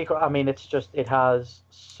 Pikarom, I mean, it has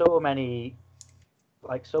so many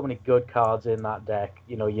good cards in that deck.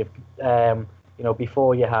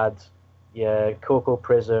 Before you had your Cocoa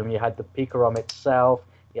Prism, you had the Pikarom itself,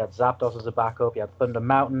 you had Zapdos as a backup, you had Thunder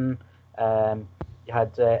Mountain, you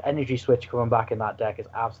had Energy Switch coming back in that deck is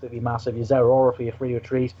absolutely massive. You Zeraora for your free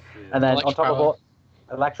retreat, and then on top of what,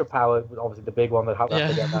 Electro Power was obviously the big one that had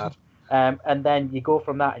to get that. And then you go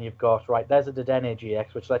from that and you've got, there's a Dedenne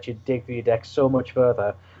GX, which lets you dig through your deck so much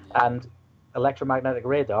further, and Electromagnetic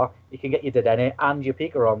Radar, you can get your Dedenne and your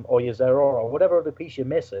Pikarom or your Zeraora or whatever other piece you're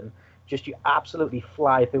missing. Just you absolutely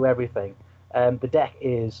fly through everything. The deck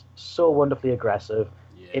is so wonderfully aggressive.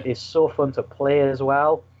 Yeah. It is so fun to play as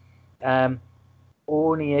well.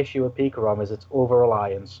 Only issue with Pikarom is its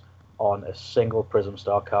over-reliance on a single Prism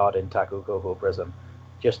Star card in Taku Koko Prism.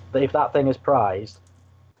 Just if that thing is prized,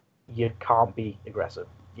 you can't be aggressive.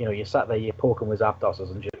 You sat there, you're poking with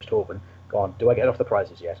Zapdoses and just hoping, go on, do I get off the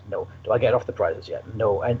prizes yet? No. Do I get off the prizes yet?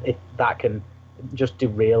 No. And that can just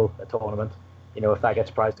derail a tournament. If that gets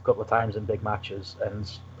prized a couple of times in big matches and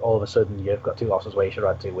all of a sudden you've got 2 losses where you should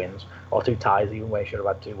have had 2 wins, or 2 ties even where you should have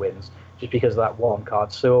had 2 wins, just because of that one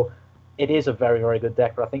card. So it is a very, very good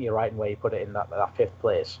deck, but I think you're right in where you put it in that 5th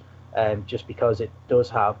place. just because it does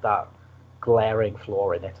have that glaring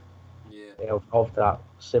flaw in it. Yeah. Of that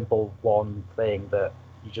simple one thing that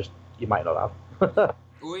you might not have.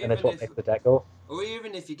 And it's what makes the deck go. Or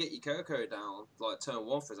even if you get your Coco down, like turn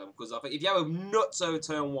 1, for example, because I think if you have a nutso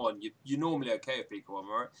turn 1, you're normally okay with Pico 1,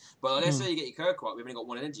 right? But like, let's say you get your Coco up, we've only got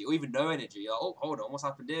 1 energy, or even no energy, you're like, oh, hold on, what's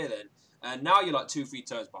happened here then? And now you're like 2-3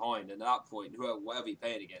 turns behind, and at that point, whatever you're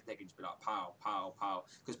playing against, they can just be like, pow, pow, pow.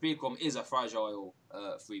 Because Pico 1 is a fragile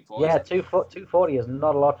 3 prize. Yeah, 240 is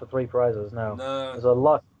not a lot for 3 prizes, no. There's a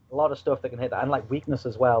lot of stuff that can hit that, and like weakness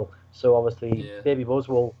as well. So obviously, Baby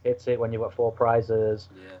Buzzwole hits it when you've got 4 prizes.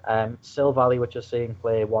 Sil Valley, which is seeing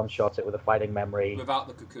play, one-shots it with a fighting memory. Without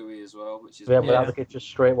the Kukui as well, which is... Yeah, without the just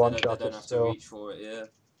straight one-shot. They don't have to reach for it, yeah.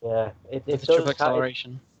 Yeah, it does have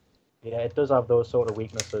acceleration. It does have those sort of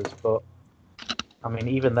weaknesses, but I mean,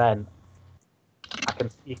 even then,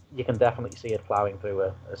 you can definitely see it plowing through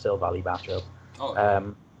a Sil Valley matchup. Oh, yeah.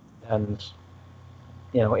 And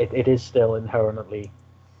it is still inherently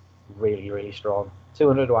really, really strong.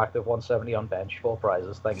 200 to active, 170 on bench, 4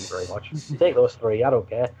 prizes. Thank you very much. Take those 3. I don't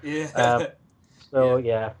care. Yeah.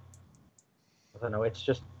 Yeah. I don't know. It's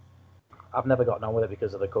just I've never gotten on with it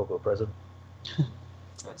because of the Coco Prism.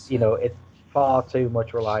 It's far too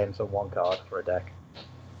much reliance on one card for a deck.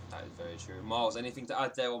 That is very true. Myles, anything to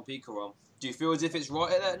add there on Picaron? Do you feel as if it's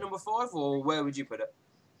right at number 5, or where would you put it?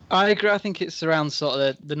 I agree. I think it's around sort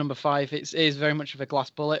of the number 5. It is very much of a glass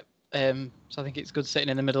bullet. So I think it's good sitting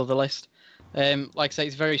in the middle of the list. Like I say,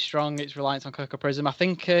 it's very strong. It's reliant on Coco Prism. I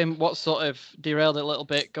think what sort of derailed it a little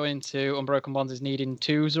bit going into Unbroken Bonds is needing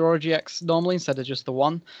 2 Zora GX normally instead of just the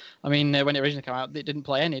 1. I mean, when it originally came out, it didn't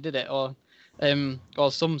play any, did it? Or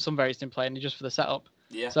some variants didn't play any just for the setup.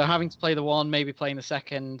 Yeah. So having to play the 1, maybe playing the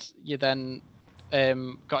 2nd, you then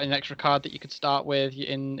got an extra card that you could start with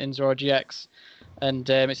in Zora GX. And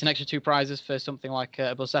it's an extra 2 prizes for something like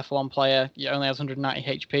a Blacephalon player. It only has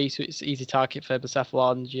 190 HP, so it's easy target for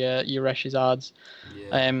Blacephalons, your Reshizards.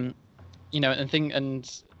 Yeah. And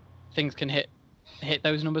things can hit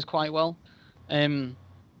those numbers quite well. So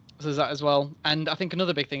there's that as well. And I think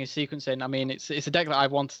another big thing is sequencing. I mean, it's a deck that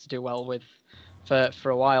I've wanted to do well with for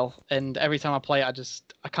a while, and every time I play it,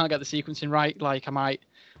 I can't get the sequencing right. Like I might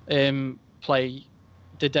play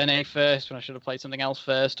Dedenne first when I should have played something else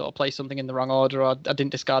first, or play something in the wrong order, or I didn't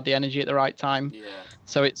discard the energy at the right time. Yeah.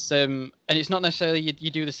 So it's and it's not necessarily you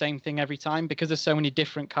do the same thing every time, because there's so many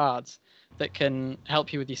different cards that can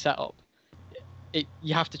help you with your setup.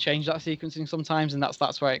 You have to change that sequencing sometimes, and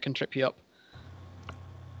that's where it can trip you up.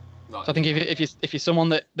 Right. So I think if you're someone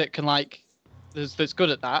that can that's good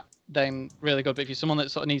at that, then really good. But if you're someone that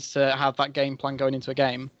sort of needs to have that game plan going into a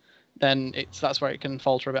game, then that's where it can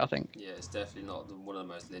falter a bit, I think. Yeah, it's definitely not one of the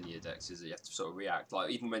most linear decks, is it? You have to sort of react.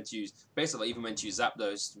 Like even when to use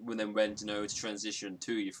Zapdos, when to transition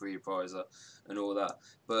to your 3 prizer and all that.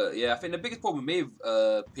 But yeah, I think the biggest problem with me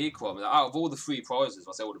with Pico, out of all the 3 prizes,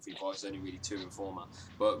 I say all the 3 prizes, only really 2 in format.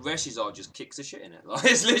 But Reshizard just kicks the shit in it. Like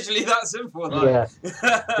it's literally that simple. Like.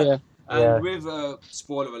 Yeah. And with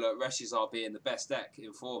spoiler alert, Reshizard being the best deck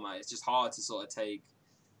in format, it's just hard to sort of take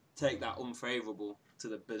that unfavourable to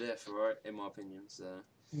the Bidif, right? In my opinion, so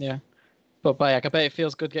yeah. But I bet it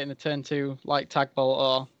feels good getting the turn 2 like Tag Bolt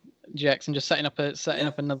or GX and just setting up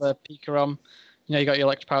another Picaron. You got your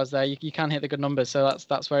electric powers there. You can hit the good numbers, so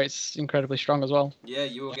that's where it's incredibly strong as well. Yeah,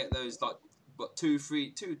 you will get those but 2 or 3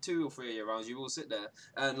 of your rounds. You will sit there,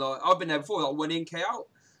 and like I've been there before, like 1 in K out.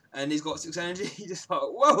 And he's got 6 energy. He's just like,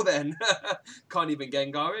 well then, can't even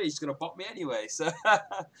Gengar. He's just gonna pop me anyway. So,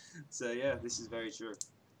 yeah, this is very true.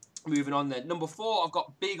 Moving on then, number 4, I've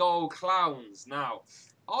got Big Old Clowns. Now,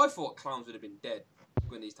 I thought Clowns would have been dead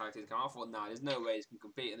when these tag teams came out. I thought, nah, there's no way it's can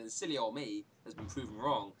compete. And then silly old me has been proven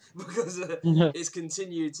wrong because it's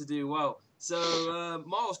continued to do well. So,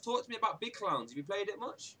 Myles, talk to me about Big Clowns. Have you played it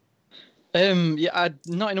much? Yeah,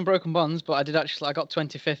 not in Unbroken Bonds, but I did actually. I got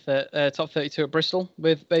 25th at top 32 at Bristol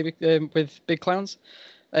with Big Clowns.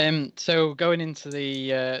 So going into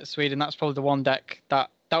the Sweden, that's probably the one deck that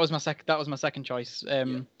was my second choice.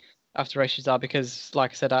 After Reshizar, because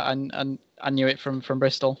like I said, I knew it from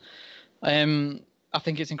Bristol. I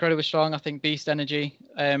think it's incredibly strong. I think Beast Energy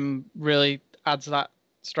really adds that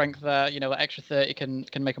strength there. That extra 30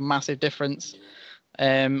 can make a massive difference.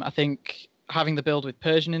 I think having the build with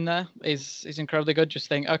Persian in there is incredibly good. Just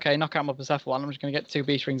think, okay, knock out my Persephone. I'm just going to get 2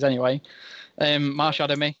 Beast Rings anyway.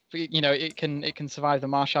 Marshadow me. It can survive the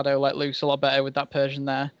Marshadow let loose a lot better with that Persian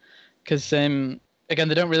there. Because, again,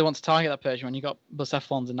 they don't really want to target that Persian when you've got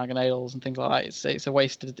Persephons and Naganadals and things like that. It's a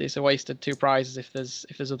wasted 2 prizes if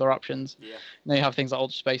there's other options. Yeah. You have things like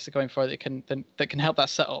Ultra Space that going for it that can help that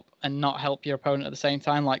setup and not help your opponent at the same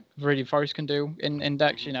time, like Viridian Forest can do in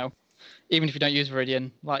decks, even if you don't use Viridian,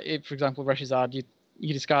 like if, for example, Reshizard,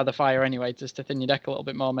 you discard the fire anyway just to thin your deck a little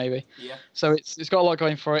bit more, maybe. Yeah. So it's got a lot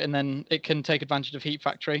going for it, and then it can take advantage of Heat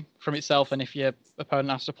Factory from itself, and if your opponent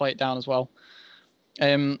has to play it down as well.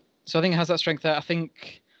 So I think it has that strength there. I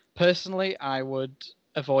think personally, I would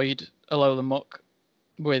avoid Alolan Muck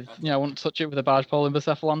with I wouldn't touch it with a Barge Pole in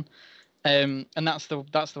Bucephalon. And that's the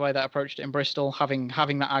way that I approached it in Bristol, having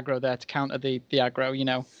that aggro there to counter the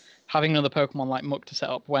aggro. Having another Pokemon like Muck to set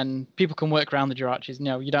up when people can work around the Jirachis.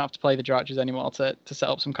 You don't have to play the Jirachis anymore to set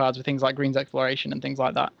up some cards with things like Green's Exploration and things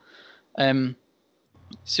like that.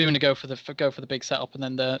 Sooner go for the big setup and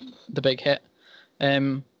then the big hit.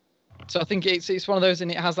 So I think it's one of those, and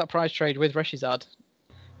it has that prize trade with Reshizard.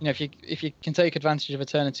 If you can take advantage of a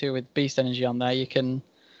turn or two with Beast Energy on there, you can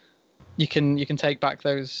take back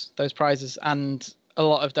those prizes. And a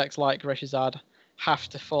lot of decks like Reshizard have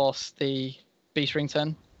to force the Beast Ring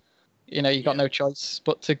turn. You've got no choice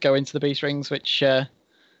but to go into the Beast Rings, which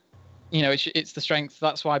it's the strength.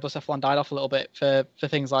 That's why Bucephalon died off a little bit for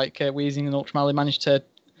things like Weezing and Ultramarine managed to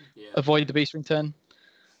avoid the Beast Ring turn.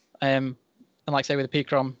 And like say with the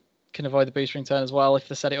Picrom, can avoid the Beast Ring turn as well if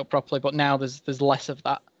they set it up properly. But now there's less of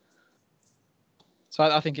that. So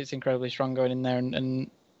I think it's incredibly strong going in there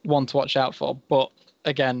and one to watch out for. But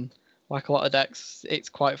again, like a lot of decks, it's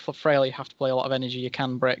quite frail. You have to play a lot of energy. You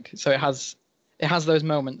can brick. So it has those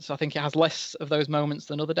moments. I think it has less of those moments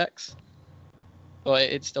than other decks, but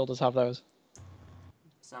it still does have those.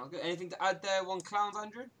 Sounds good. Anything to add there, One Clowns,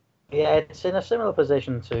 Andrew? Yeah, it's in a similar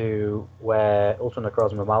position to where Ultra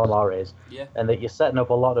Necrozma and Malamar is, and that you're setting up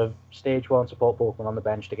a lot of Stage 1 support Pokemon on the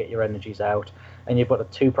bench to get your energies out, and you've got a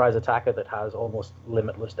 2-prize attacker that has almost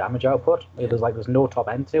limitless damage output. There's no top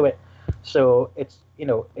end to it. So it's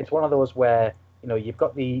one of those where you've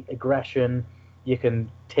got the aggression, you can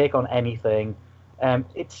take on anything.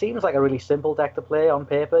 It seems like a really simple deck to play on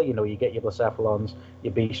paper. You get your Bucephalons,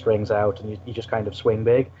 your Beast Rings out, and you just kind of swing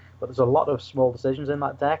big. But there's a lot of small decisions in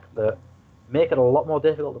that deck that make it a lot more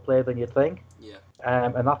difficult to play than you'd think. Yeah.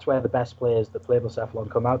 And that's where the best players that play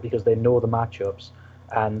Bucephalon come out, because they know the matchups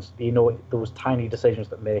and those tiny decisions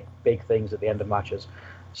that make big things at the end of matches.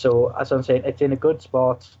 So as I'm saying, it's in a good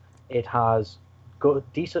spot. It has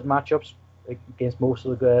decent matchups against most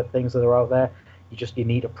of the things that are out there. You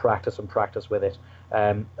need to practice with it,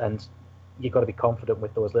 and you've got to be confident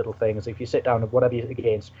with those little things. If you sit down and whatever you're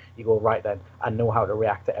against, you go, right then, I know how to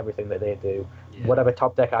react to everything that they do. Yeah. Whatever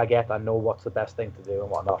top deck I get, I know what's the best thing to do and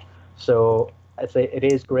whatnot. So I'd say it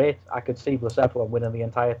is great. I could see Bucephalon winning the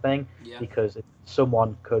entire thing, because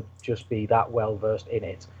someone could just be that well versed in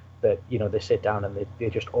it that they sit down and they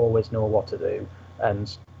just always know what to do,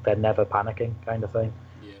 and they're never panicking, kind of thing.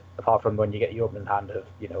 Yeah. Apart from when you get your opening hand of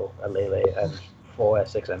a Lele and 4 or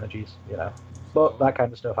 6 energies, but that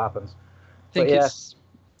kind of stuff happens. I think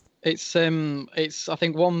it's I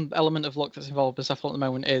think one element of luck that's involved with Bucephalon at the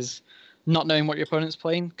moment is not knowing what your opponent's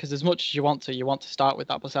playing, because as much as you want to start with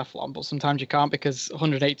that Bucephalon, but sometimes you can't because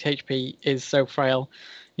 180 HP is so frail.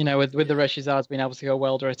 With the Reshizards being able to go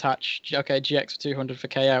Welder attach, GX for 200 for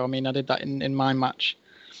KO. I mean, I did that in my match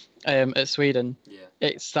at Sweden. Yeah.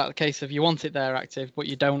 It's that case of you want it there active, but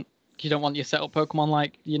you don't want your setup Pokemon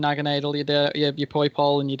like your Naganadel, your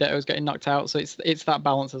Poipole, and your Ditto's getting knocked out. So it's that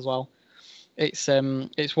balance as well. It's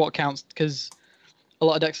what counts, because a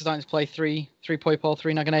lot of decks are starting to play three Poipole,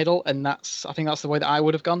 3 Naganadel, and I think that's the way that I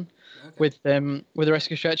would have gone with the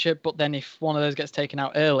Rescue Stretcher. But then if one of those gets taken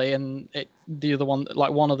out early and the other one,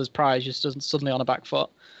 like one other's prize, just doesn't suddenly on a back foot.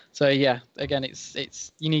 So yeah, again,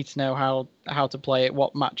 it's you need to know how to play it,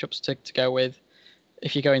 what matchups to go with.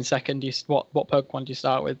 If you go in second, what Pokemon do you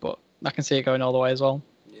start with? But I can see it going all the way as well.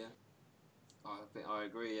 Yeah, I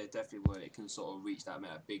agree. Yeah, definitely where it can sort of reach that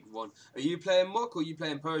big run. Are you playing Muck or are you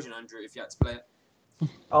playing Persian, Andrew? If you had to play it.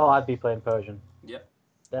 Oh, I'd be playing Persian. Yep.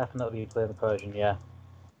 Definitely playing the Persian. Yeah.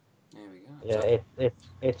 There we go. Yeah,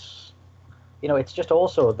 it's it's just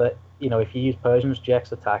also that if you use Persian's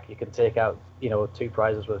GX attack, you can take out 2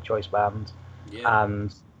 prizes with a choice band,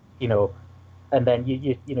 and and then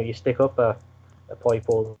you stick up a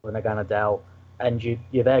Poipole and a Ganadel, and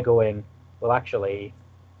you're there going, well, actually,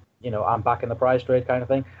 I'm back in the prize trade kind of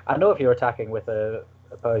thing. I know if you're attacking with a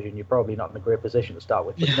Persian, you're probably not in a great position to start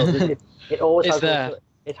with. But, it always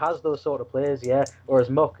has those sort of players, whereas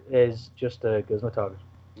Muck is just a Guzmatog.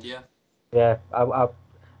 Yeah. Yeah,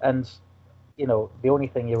 and the only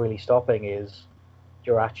thing you're really stopping is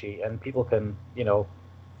Jirachi, and people can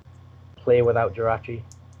play without Jirachi.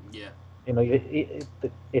 Yeah.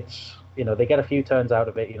 It's they get a few turns out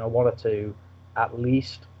of it, 1 or 2 at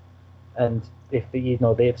least, and if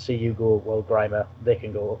they'd see you go, well, Grimer, they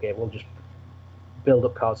can go, okay, we'll just build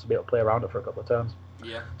up cards to be able to play around it for a couple of turns.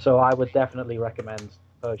 Yeah. So I would definitely recommend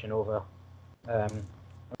Persian over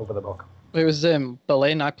the book. It was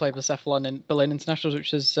Berlin. I played Cephalon in Berlin Internationals,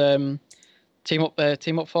 which is team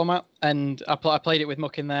up format, and I played it with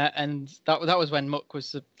Muck in there, and that was when Muck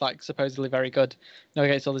was like supposedly very good,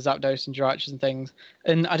 against all the Zapdos and Jiraachs and things.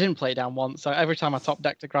 And I didn't play it down once. So every time I top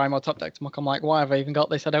decked a Grime or top decked a Muck, I'm like, why have I even got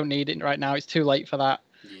this? I don't need it right now. It's too late for that.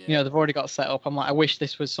 Yeah. They've already got set up. I'm like, I wish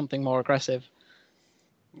this was something more aggressive.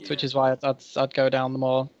 Yeah. Which is why I'd go down the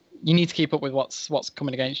more. You need to keep up with what's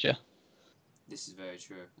coming against you. This is very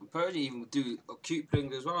true. And Persian even do acute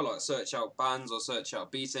pling as well, like search out bans or search out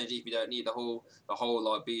beast energy if you don't need the whole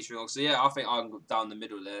like beast ring. So yeah, I think I'm down the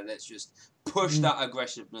middle there. Let's just push that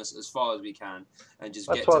aggressiveness as far as we can and just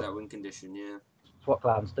get to that win condition. Yeah. That's what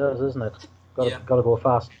Clans does, isn't it? Got to go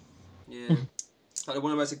fast. Yeah. Like one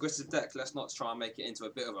of the most aggressive decks. Let's not try and make it into a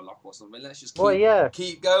bit of a lock or something. Let's just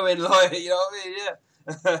keep going, like, you know what I mean?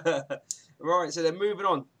 Yeah. Right. So then moving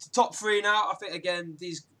on to top 3 now. I think again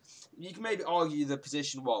these. You can maybe argue the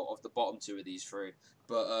position of the bottom 2 of these 3,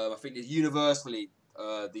 but I think that universally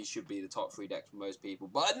these should be the top 3 decks for most people.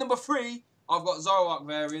 But at number 3, I've got Zoroark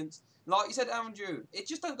variants. Like you said, Andrew, it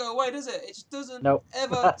just don't go away, does it? It just doesn't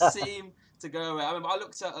ever seem to go away. I remember I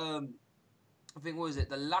looked at I think what was it,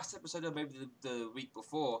 the last episode or maybe the week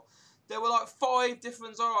before. There were like 5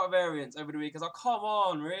 different Zoroark variants over the week. I was like, come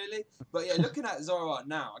on, really? But yeah, looking at Zoroark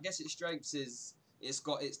now, I guess its strengths is. It's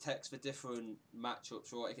got its text for different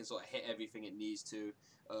matchups, right? It can sort of hit everything it needs to.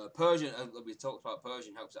 Persian, we talked about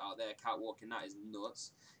Persian, helps it out there. Catwalking, that is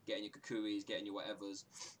nuts. Getting your Kukuris, getting your whatevers.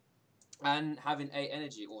 And having 8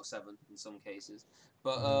 energy, or 7 in some cases.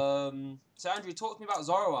 But, so Andrew, talk to me about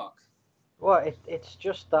Zoroark. Well, it's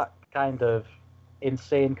just that kind of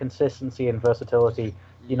insane consistency and versatility.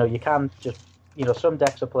 You can't just, some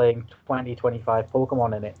decks are playing 20, 25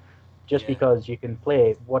 Pokemon in it. Just because you can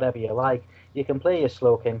play whatever you like. You can play your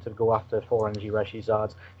Slowking to go after 4 energy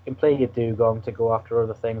Reshizards. You can play your Dugong to go after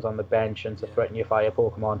other things on the bench and to threaten your fire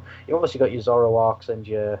Pokemon. You obviously got your Zoroarks and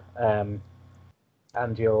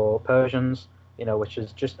your Persians, which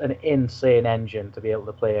is just an insane engine to be able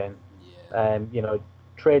to play in. Yeah.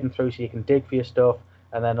 Trading through so you can dig for your stuff,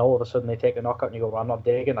 and then all of a sudden they take a knockout and you go, well, I'm not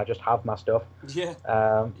digging, I just have my stuff. Yeah.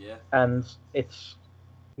 And it's.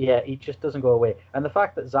 Yeah, he just doesn't go away. And the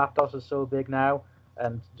fact that Zapdos is so big now,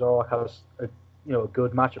 and Zoroark has a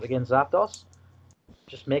good matchup against Zapdos,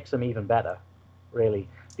 just makes him even better, really.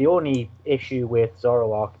 The only issue with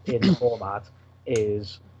Zoroark in the format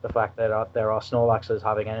is the fact that there are Snorlaxes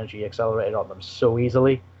having energy accelerated on them so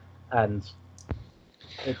easily, and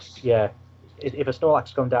if a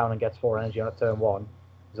Snorlax comes down and gets 4 energy on a turn 1,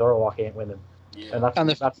 Zoroark ain't winning. Yeah. And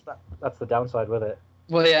that's the downside with it.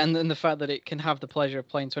 Well, yeah, and the fact that it can have the pleasure of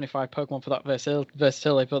playing 25 Pokemon for that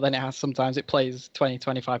versatility, but then sometimes it plays 20,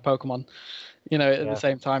 25 Pokemon, at the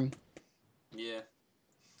same time. Yeah.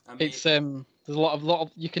 I mean, it's there's a lot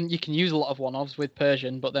of you can use a lot of one-offs with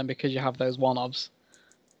Persian, but then because you have those one-offs,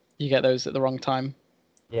 you get those at the wrong time.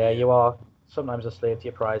 Yeah, you are sometimes a slave to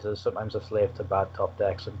your prizes, sometimes a slave to bad top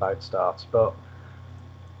decks and bad starts, but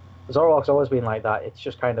Zoroark's always been like that. It's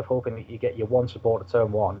just kind of hoping that you get your one support at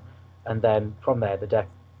turn 1, and then from there the deck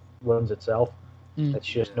runs itself. It's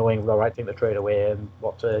just knowing the right thing to trade away and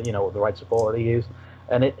what to, the right support to use.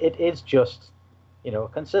 And it is just,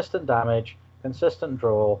 consistent damage, consistent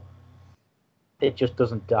draw. It just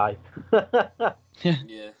doesn't die.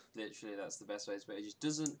 Yeah, literally, that's the best way to put it. It just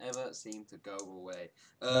doesn't ever seem to go away.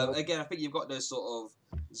 Again, I think you've got those sort of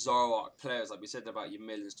Zoroark players, like we said about your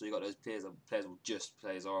millions, so you've got those players will just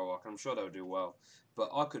play Zoroark, and I'm sure they'll do well. But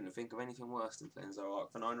I couldn't think of anything worse than playing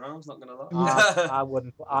Zoroark for 9 rounds, not going to lie.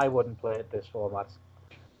 I wouldn't play it this format.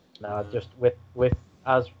 No, just with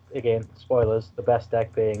as, again, spoilers, the best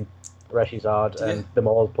deck being Reshizard, and them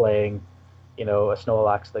all playing, a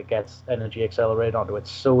Snorlax that gets energy accelerated onto it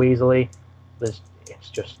so easily. It's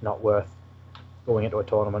just not worth going into a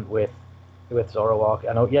tournament with Zoroark.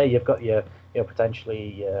 I know, you've got your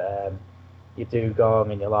potentially your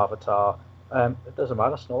Dugong and your Larvitar. It doesn't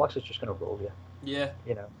matter. Snorlax is just going to roll you. Yeah.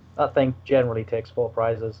 That thing generally takes 4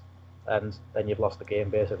 prizes, and then you've lost the game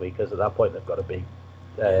basically, because at that point they've got a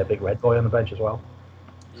big red boy on the bench as well.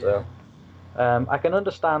 Yeah. So I can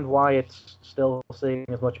understand why it's still seeing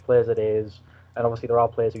as much play as it is, and obviously there are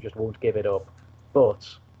players who just won't give it up, but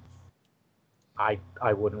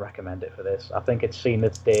I wouldn't recommend it for this. I think it's seen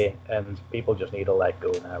its day, and people just need to let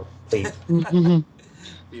go now, please.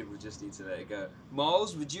 People just need to let it go.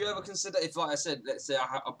 Myles, would you ever consider, if, like I said, let's say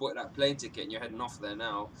I bought that plane ticket and you're heading off there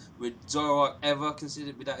now, would Zoroark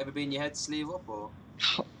would that ever be in your head to sleeve up, or?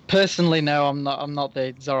 Personally, no, I'm not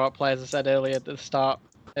the Zoroark player, as I said earlier at the start.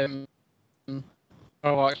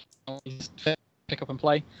 Zoroark is pick up and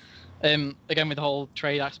play. Again, with the whole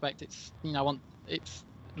trade aspect, it's it's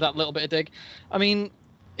that little bit of dig. I mean,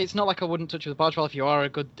 it's not like I wouldn't touch with the Bargewell if you are a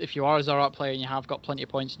Zoroark player and you have got plenty of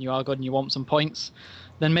points and you are good and you want some points,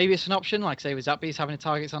 then maybe it's an option. Like say with Zapbeast having a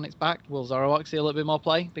targets on its back, will Zoroark see a little bit more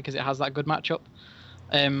play because it has that good matchup?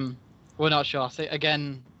 We're not sure. So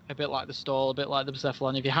again, a bit like the Stall, a bit like the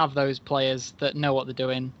Bucephalon, if you have those players that know what they're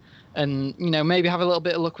doing, and maybe have a little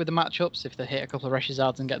bit of luck with the matchups, if they hit a couple of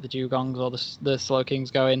Reshizards and get the Dugongs or the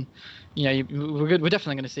Slowkings going, we're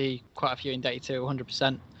definitely going to see quite a few in day 2,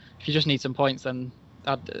 100%. If you just need some points, then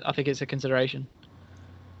I think it's a consideration.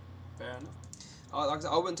 Fair enough. Like I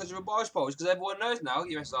said, I wouldn't touch with a Barge Pole because everyone knows now,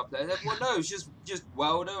 USR players, everyone knows just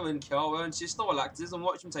Welder and Kiara and just Snorlaxes and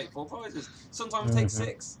watch them take 4 prizes. Sometimes take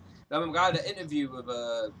 6. I remember I had an interview with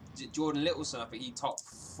Jordan Littleson. I think he top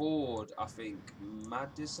 4'd, I think,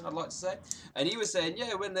 Madison, I'd like to say. And he was saying,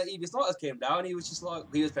 yeah, when the EV Starters came down, he was just like,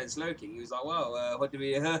 he was playing Slowking. He was like, well, what do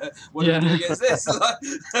we do against this?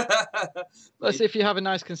 Let's see if you have a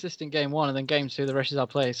nice consistent game 1 and then game 2, the Reshizard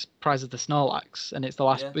plays prizes the Snorlax, and it's the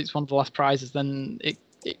last, it's one of the last prizes, then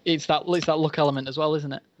it's that luck element as well,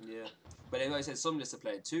 isn't it? Yeah. But like I said, some lists are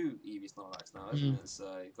playing 2 EV Snorlax now, isn't it?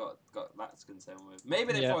 So you've got that to contend with.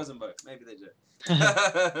 Maybe they prize them both. Maybe they do.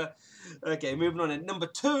 Okay, moving on. At number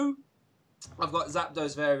 2, I've got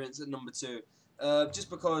Zapdos variants at number 2. Just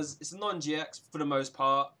because it's a non-GX for the most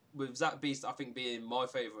part, with Zapbeast I think being my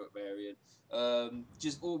favourite variant.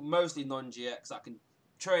 Mostly non-GX. I can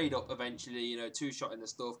trade up eventually, 2-shot in the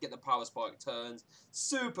stuff, get the power spike turns,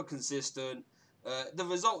 super consistent. The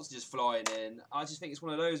results just flying in. I just think it's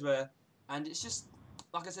one of those where, and it's just,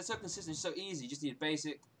 like I said, so consistent, so easy. You just need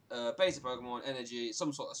basic Pokemon, energy,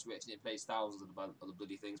 some sort of switch, and it plays thousands of the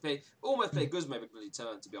bloody things. Almost play Guzma every bloody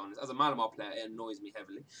turn, to be honest. As a Malamar player, it annoys me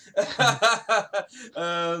heavily.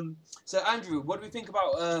 So, Andrew, what do we think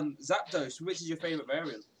about Zapdos? Which is your favourite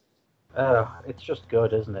variant? It's just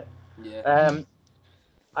good, isn't it? Yeah.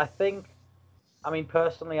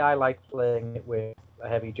 Personally, I like playing it with a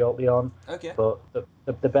heavy Jolteon. Okay. But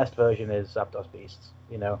the best version is Zapdos Beasts.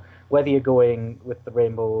 Whether you're going with the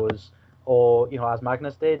Rainbows or, as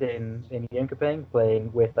Magnus did in Jonkoping,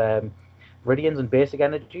 playing with Viridians and basic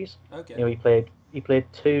energies. Okay. He played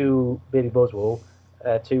 2 Baby Buzzwole,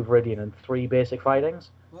 2 Viridian and 3 basic fightings,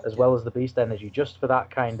 as well as the Beast energy, just for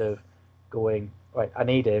that kind of going, right, I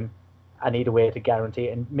need him, I need a way to guarantee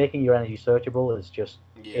it, and making your energy searchable is just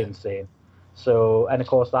insane. So, and of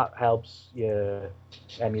course that helps your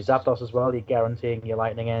Zapdos as well. You're guaranteeing your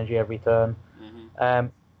lightning energy every turn.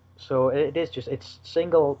 So it's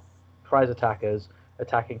single prize attackers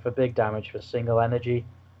attacking for big damage for single energy,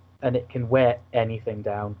 and it can wear anything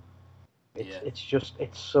down. It's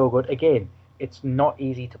so good. Again, it's not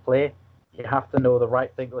easy to play. You have to know the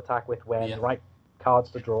right thing to attack with when, the right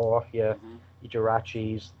cards to draw off your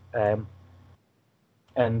Jirachis, and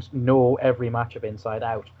know every matchup inside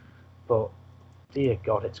out. But dear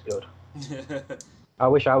God, it's good. I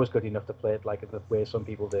wish I was good enough to play it like the way some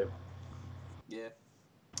people do. Yeah.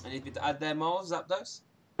 Anything to add there, Myles? Zapdos?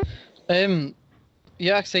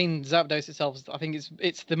 I've seen Zapdos itself. I think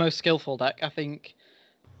it's the most skillful deck. I think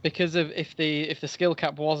because of if the skill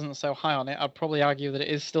cap wasn't so high on it, I'd probably argue that it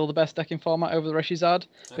is still the best deck in format over the Reshizard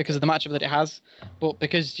because of the matchup that it has. But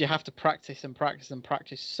because you have to practice and practice and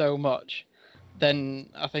practice so much, then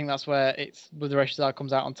I think that's where the Reshizard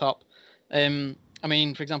comes out on top.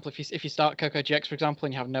 For example, if you start Coco GX, for example,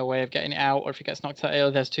 and you have no way of getting it out, or if it gets knocked out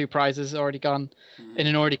early, there's 2 prizes already gone. In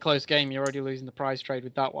an already close game, you're already losing the prize trade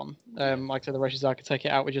with that one. Like I said, the Reshizard could take it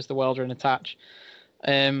out with just the Welder and attach.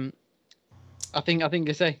 I think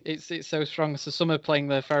they say it's so strong. So some are playing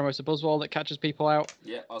the Pheromosa Buzzwole that catches people out.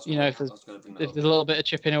 Yeah, if there's a little bit of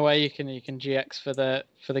chipping away, you can GX for the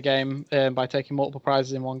game by taking multiple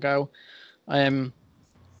prizes in one go.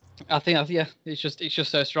 I think it's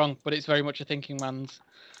just so strong, but it's very much a thinking man's.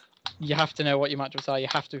 You have to know what your matchups are. You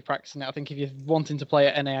have to be practicing it. I think if you're wanting to play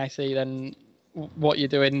at NAIC, then what you're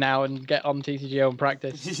doing now and get on TCGO and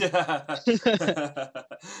practice. Yeah,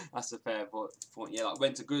 that's a fair point. Yeah, like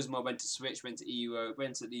went to Guzma, went to Switch, went to EUO,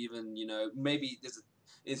 went to even maybe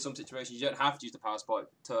in some situations you don't have to use the power spike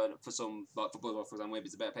turn for some, like for Buzzwole for example, maybe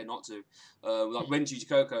it's a better play not to. Like when to use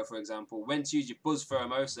your Coco for example, when to use your Buzz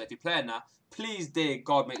Pheromosa. If you're playing that, please dear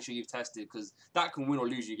God make sure you've tested, because that can win or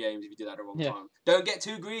lose you games if you do that at the wrong time. Don't get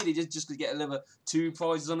too greedy just to get 2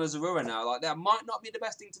 prizes on a Zorua now. Like that might not be the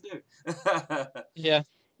best thing to do. Yeah,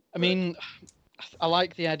 I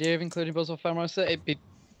like the idea of including Buzzwole Pheromosa.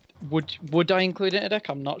 Would I include it in a deck?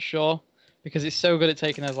 I'm not sure, because it's so good at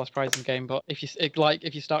taking those last prizes in the game. But if you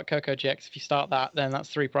start Coco GX, if you start that, then that's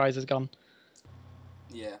 3 prizes gone.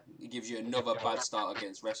 Yeah, it gives you another bad start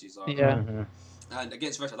against Reshizard. Yeah. And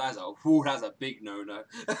against Russia, that's a big no-no.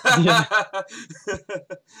 Yeah.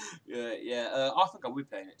 I think I would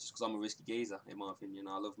play it just because I'm a risky geezer, in my opinion.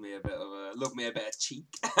 I love me a bit of cheek.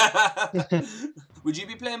 Would you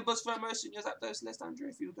be playing Buzz for Emerson in your Zapdos list, Andrew,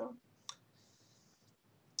 if you were going?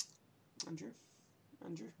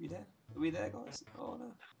 Andrew, you there? Are we there, guys? Oh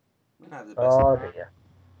no, we're gonna have the best. Oh dear.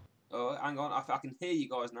 Oh, hang on, I can hear you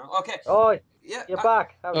guys now. Okay. Oh, Yeah. you're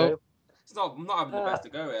back. How Oh. do? I'm not having the best to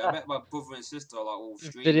go here. I bet my brother and sister are like all The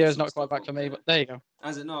streaming. video's some not quite stuff back up for me, there. but there you go.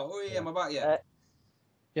 Has it not? Oh yeah, am I back yet?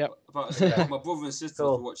 Yep. My brother and sister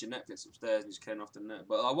Cool. were watching Netflix upstairs and just came off the net.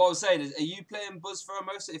 But what I was saying is, are you playing Buzz for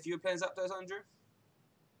Mimosa if you were playing Zapdos, Andrew?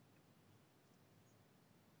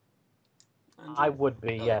 I would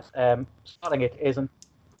be, yes. Starting it isn't.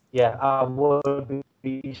 Yeah, I would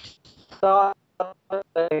be starting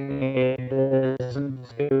it isn't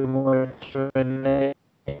too much of an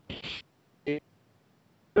issue.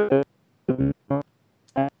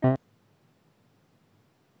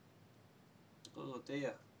 Oh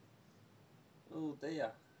dear. Oh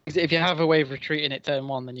dear. If you have a way of retreating it turn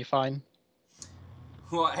 1, then you're fine.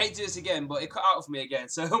 Well, I hate to do this again, but it cut out for me again.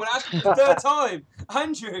 So I'm going to ask you the third time.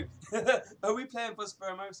 Andrew, are we playing Buzz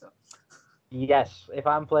for Mimosa? Yes, if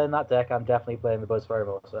I'm playing that deck, I'm definitely playing the Buzz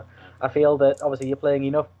Mimosa. I feel that obviously you're playing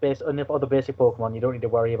enough other basic Pokemon, you don't need to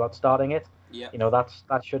worry about starting it. Yeah. You know,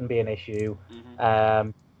 that shouldn't be an issue. Mm-hmm.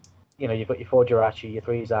 You know, you've got your 4 Jirachi, your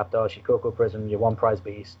 3 Zapdos, your Cocoa Prism, your 1 Prize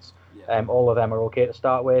Beasts. Yeah. All of them are okay to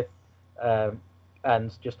start with.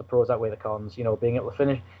 And just the pros outweigh the cons. You know, being able to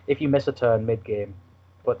finish, if you miss a turn mid-game,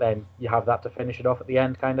 but then you have that to finish it off at the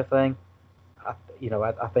end kind of thing,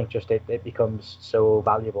 I think just it becomes so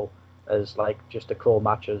valuable as like just to call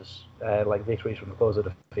matches, like victories from the close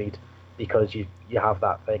of defeat, because you have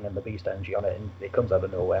that thing and the beast energy on it, and it comes out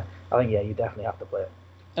of nowhere. I think you definitely have to play it.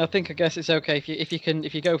 I guess it's okay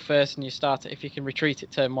if you go first and you start it. If you can retreat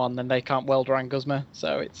it turn 1, then they can't Welder and Guzma,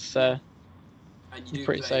 so it's and you do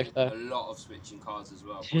pretty play safe there. a lot of switching cards as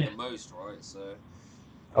well, probably the most, right? So.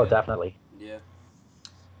 Oh, definitely. Yeah.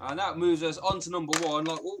 And that moves us on to number 1.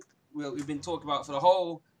 Like we've been talking about for the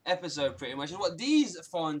whole episode, pretty much, is what these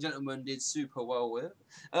fine gentlemen did super well with.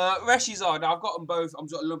 Reshizard. Now I've got them both. I'm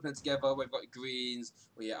sort of lumping them together. We've got your greens,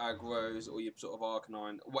 or your aggros, or your sort of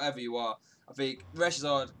Arcanine, whatever you are. I think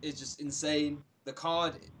Reshizard is just insane. The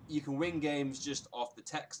card, you can win games just off the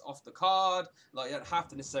text off the card. Like, you don't have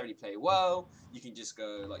to necessarily play well. You can just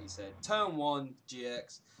go, like you said, turn 1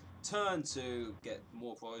 GX, turn 2 get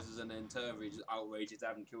more prizes, and then turn 3 just outrageous. They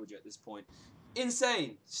haven't killed you at this point.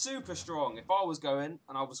 Insane, super strong. If I was going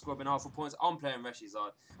and I was scrubbing half for points, I'm playing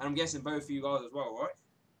Reshizard, and I'm guessing both of you guys as well, right?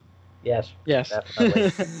 Yes. Definitely.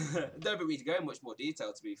 Don't think we need to go in much more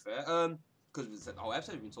detail, to be fair, because the whole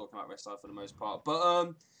episode we've been talking about Reshizard for the most part.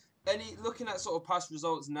 But looking at sort of past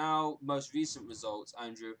results now, most recent results,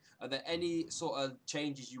 Andrew, are there any sort of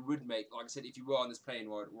changes you would make? Like I said, if you were on this plane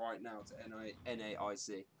right now to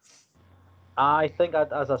NAIC. I think,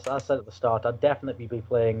 as I said at the start, I'd definitely be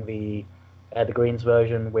playing the greens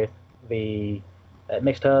version with the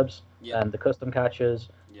mixed herbs and the custom catchers,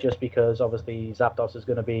 just because obviously Zapdos is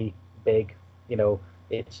going to be big. You know,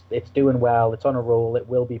 it's doing well, it's on a roll, it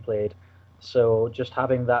will be played. So just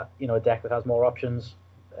having that, a deck that has more options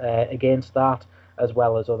against that, as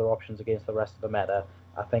well as other options against the rest of the meta,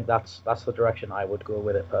 I think that's the direction I would go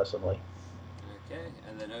with it personally. Okay,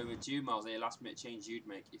 and then over to you, Myles. Any last minute change you'd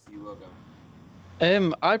make if you were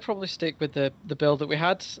going? I'd probably stick with the build that we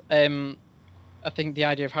had. I think the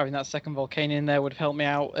idea of having that second Volcanion in there would have helped me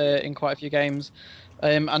out in quite a few games.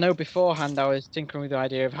 I know beforehand I was tinkering with the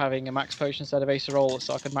idea of having a Max Potion instead of Acerola,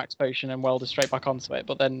 so I could Max Potion and weld it straight back onto it,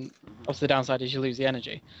 but then obviously the downside is you lose the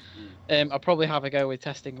energy. I'll probably have a go with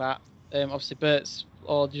testing that. Obviously Burt's,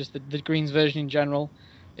 or just the greens version in general,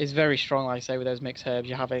 is very strong, like I say, with those mixed herbs.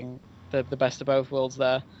 You're having the best of both worlds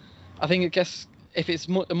there. I guess if it's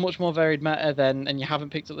a much more varied meta and you haven't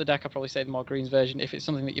picked up the deck, I'd probably say the more greens version. If it's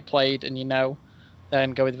something that you played and you know,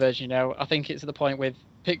 then go with the version you know. I think it's at the point with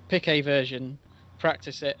pick a version,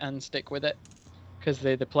 practice it, and stick with it, because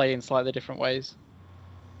they play in slightly different ways.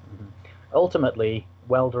 Ultimately,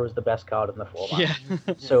 Welder is the best card in the format.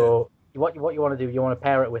 Yeah. So what you want to do, you want to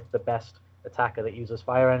pair it with the best attacker that uses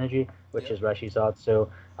fire energy, which is Reshizard. So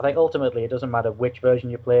I think ultimately it doesn't matter which version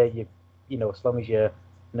you play. You know, as long as you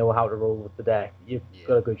know how to roll with the deck, you've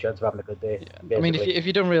got a good chance of having a good day. Yeah. I mean, if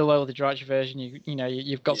you've done real well with the Jirachi version,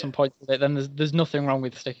 you've got some points with it. Then there's nothing wrong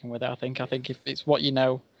with sticking with it. I think if it's what you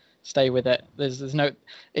know, stay with it.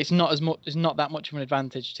 It's not that much of an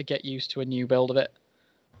advantage to get used to a new build of it,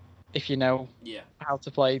 if you know how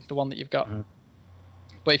to play the one that you've got. Mm-hmm.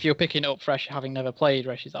 But if you're picking it up fresh, having never played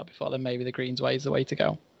Reshizard before, then maybe the greens way is the way to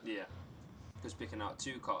go. Yeah. because picking out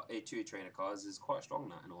two trainer cards is quite strong,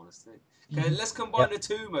 that, in honesty. Okay, let's combine the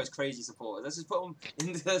two most crazy supporters. Let's just put them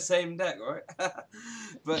into the same deck, right?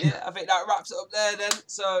 But yeah, I think that wraps it up there then.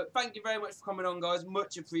 So thank you very much for coming on, guys.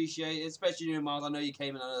 Much appreciated, especially you, Myles. I know you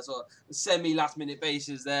came in on a sort of semi-last minute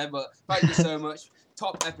basis there, but thank you so much.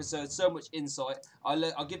 Top episode, so much insight.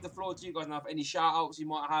 I'll give the floor to you guys now for any shout outs you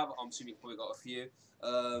might have. I'm assuming you've probably got a few.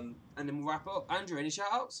 And then we'll wrap up. Andrew, any shout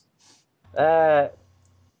outs?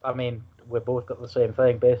 I mean, we've both got the same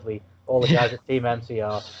thing, basically. All the guys at Team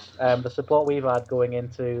MCR. The support we've had going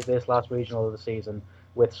into this last regional of the season,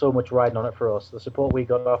 with so much riding on it for us, the support we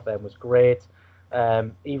got off them was great.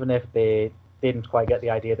 Even if they didn't quite get the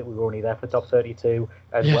idea that we were only there for top 32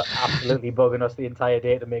 and were absolutely bugging us the entire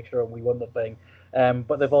day to make sure we won the thing.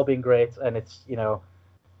 But they've all been great, and it's,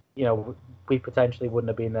 we potentially wouldn't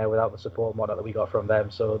have been there without the support and whatnot that we got from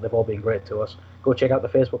them, so they've all been great to us. Go check out the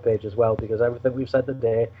Facebook page as well, because everything we've said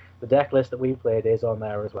today, the deck list that we've played is on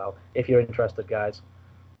there as well, if you're interested, guys.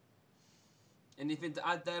 Anything to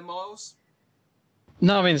add there, Myles?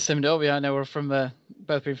 No, I mean, similar to I know we're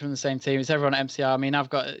both been from the same team. It's everyone at MCR. I mean, I've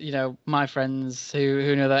got my friends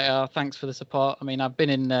who know they are. Thanks for the support. I mean, I've been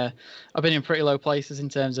in pretty low places in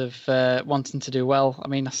terms of wanting to do well. I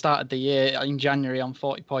mean, I started the year in January on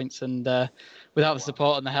 40 points, and without the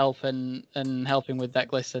support and the help and helping with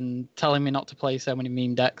deck lists and telling me not to play so many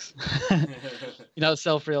mean decks,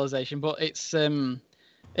 self-realization. But it's been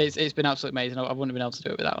absolutely amazing. I wouldn't have been able to do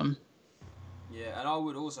it without them. Yeah, and I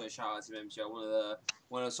would also shout out to MCR,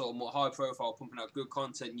 one of the sort of more high profile, pumping out good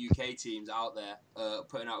content UK teams out there,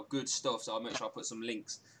 putting out good stuff. So I'll make sure I put some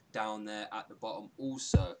links down there at the bottom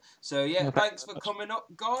also. So yeah, thanks for coming up,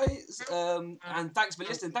 guys, and thanks for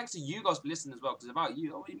listening. Thanks to you guys for listening as well, because without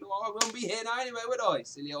you, I won't be here now anyway, would I?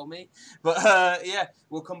 Silly old me. But yeah,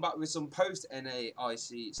 we'll come back with some post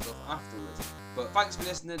NAIC stuff afterwards. But thanks for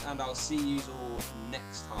listening, and I'll see you all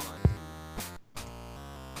next time.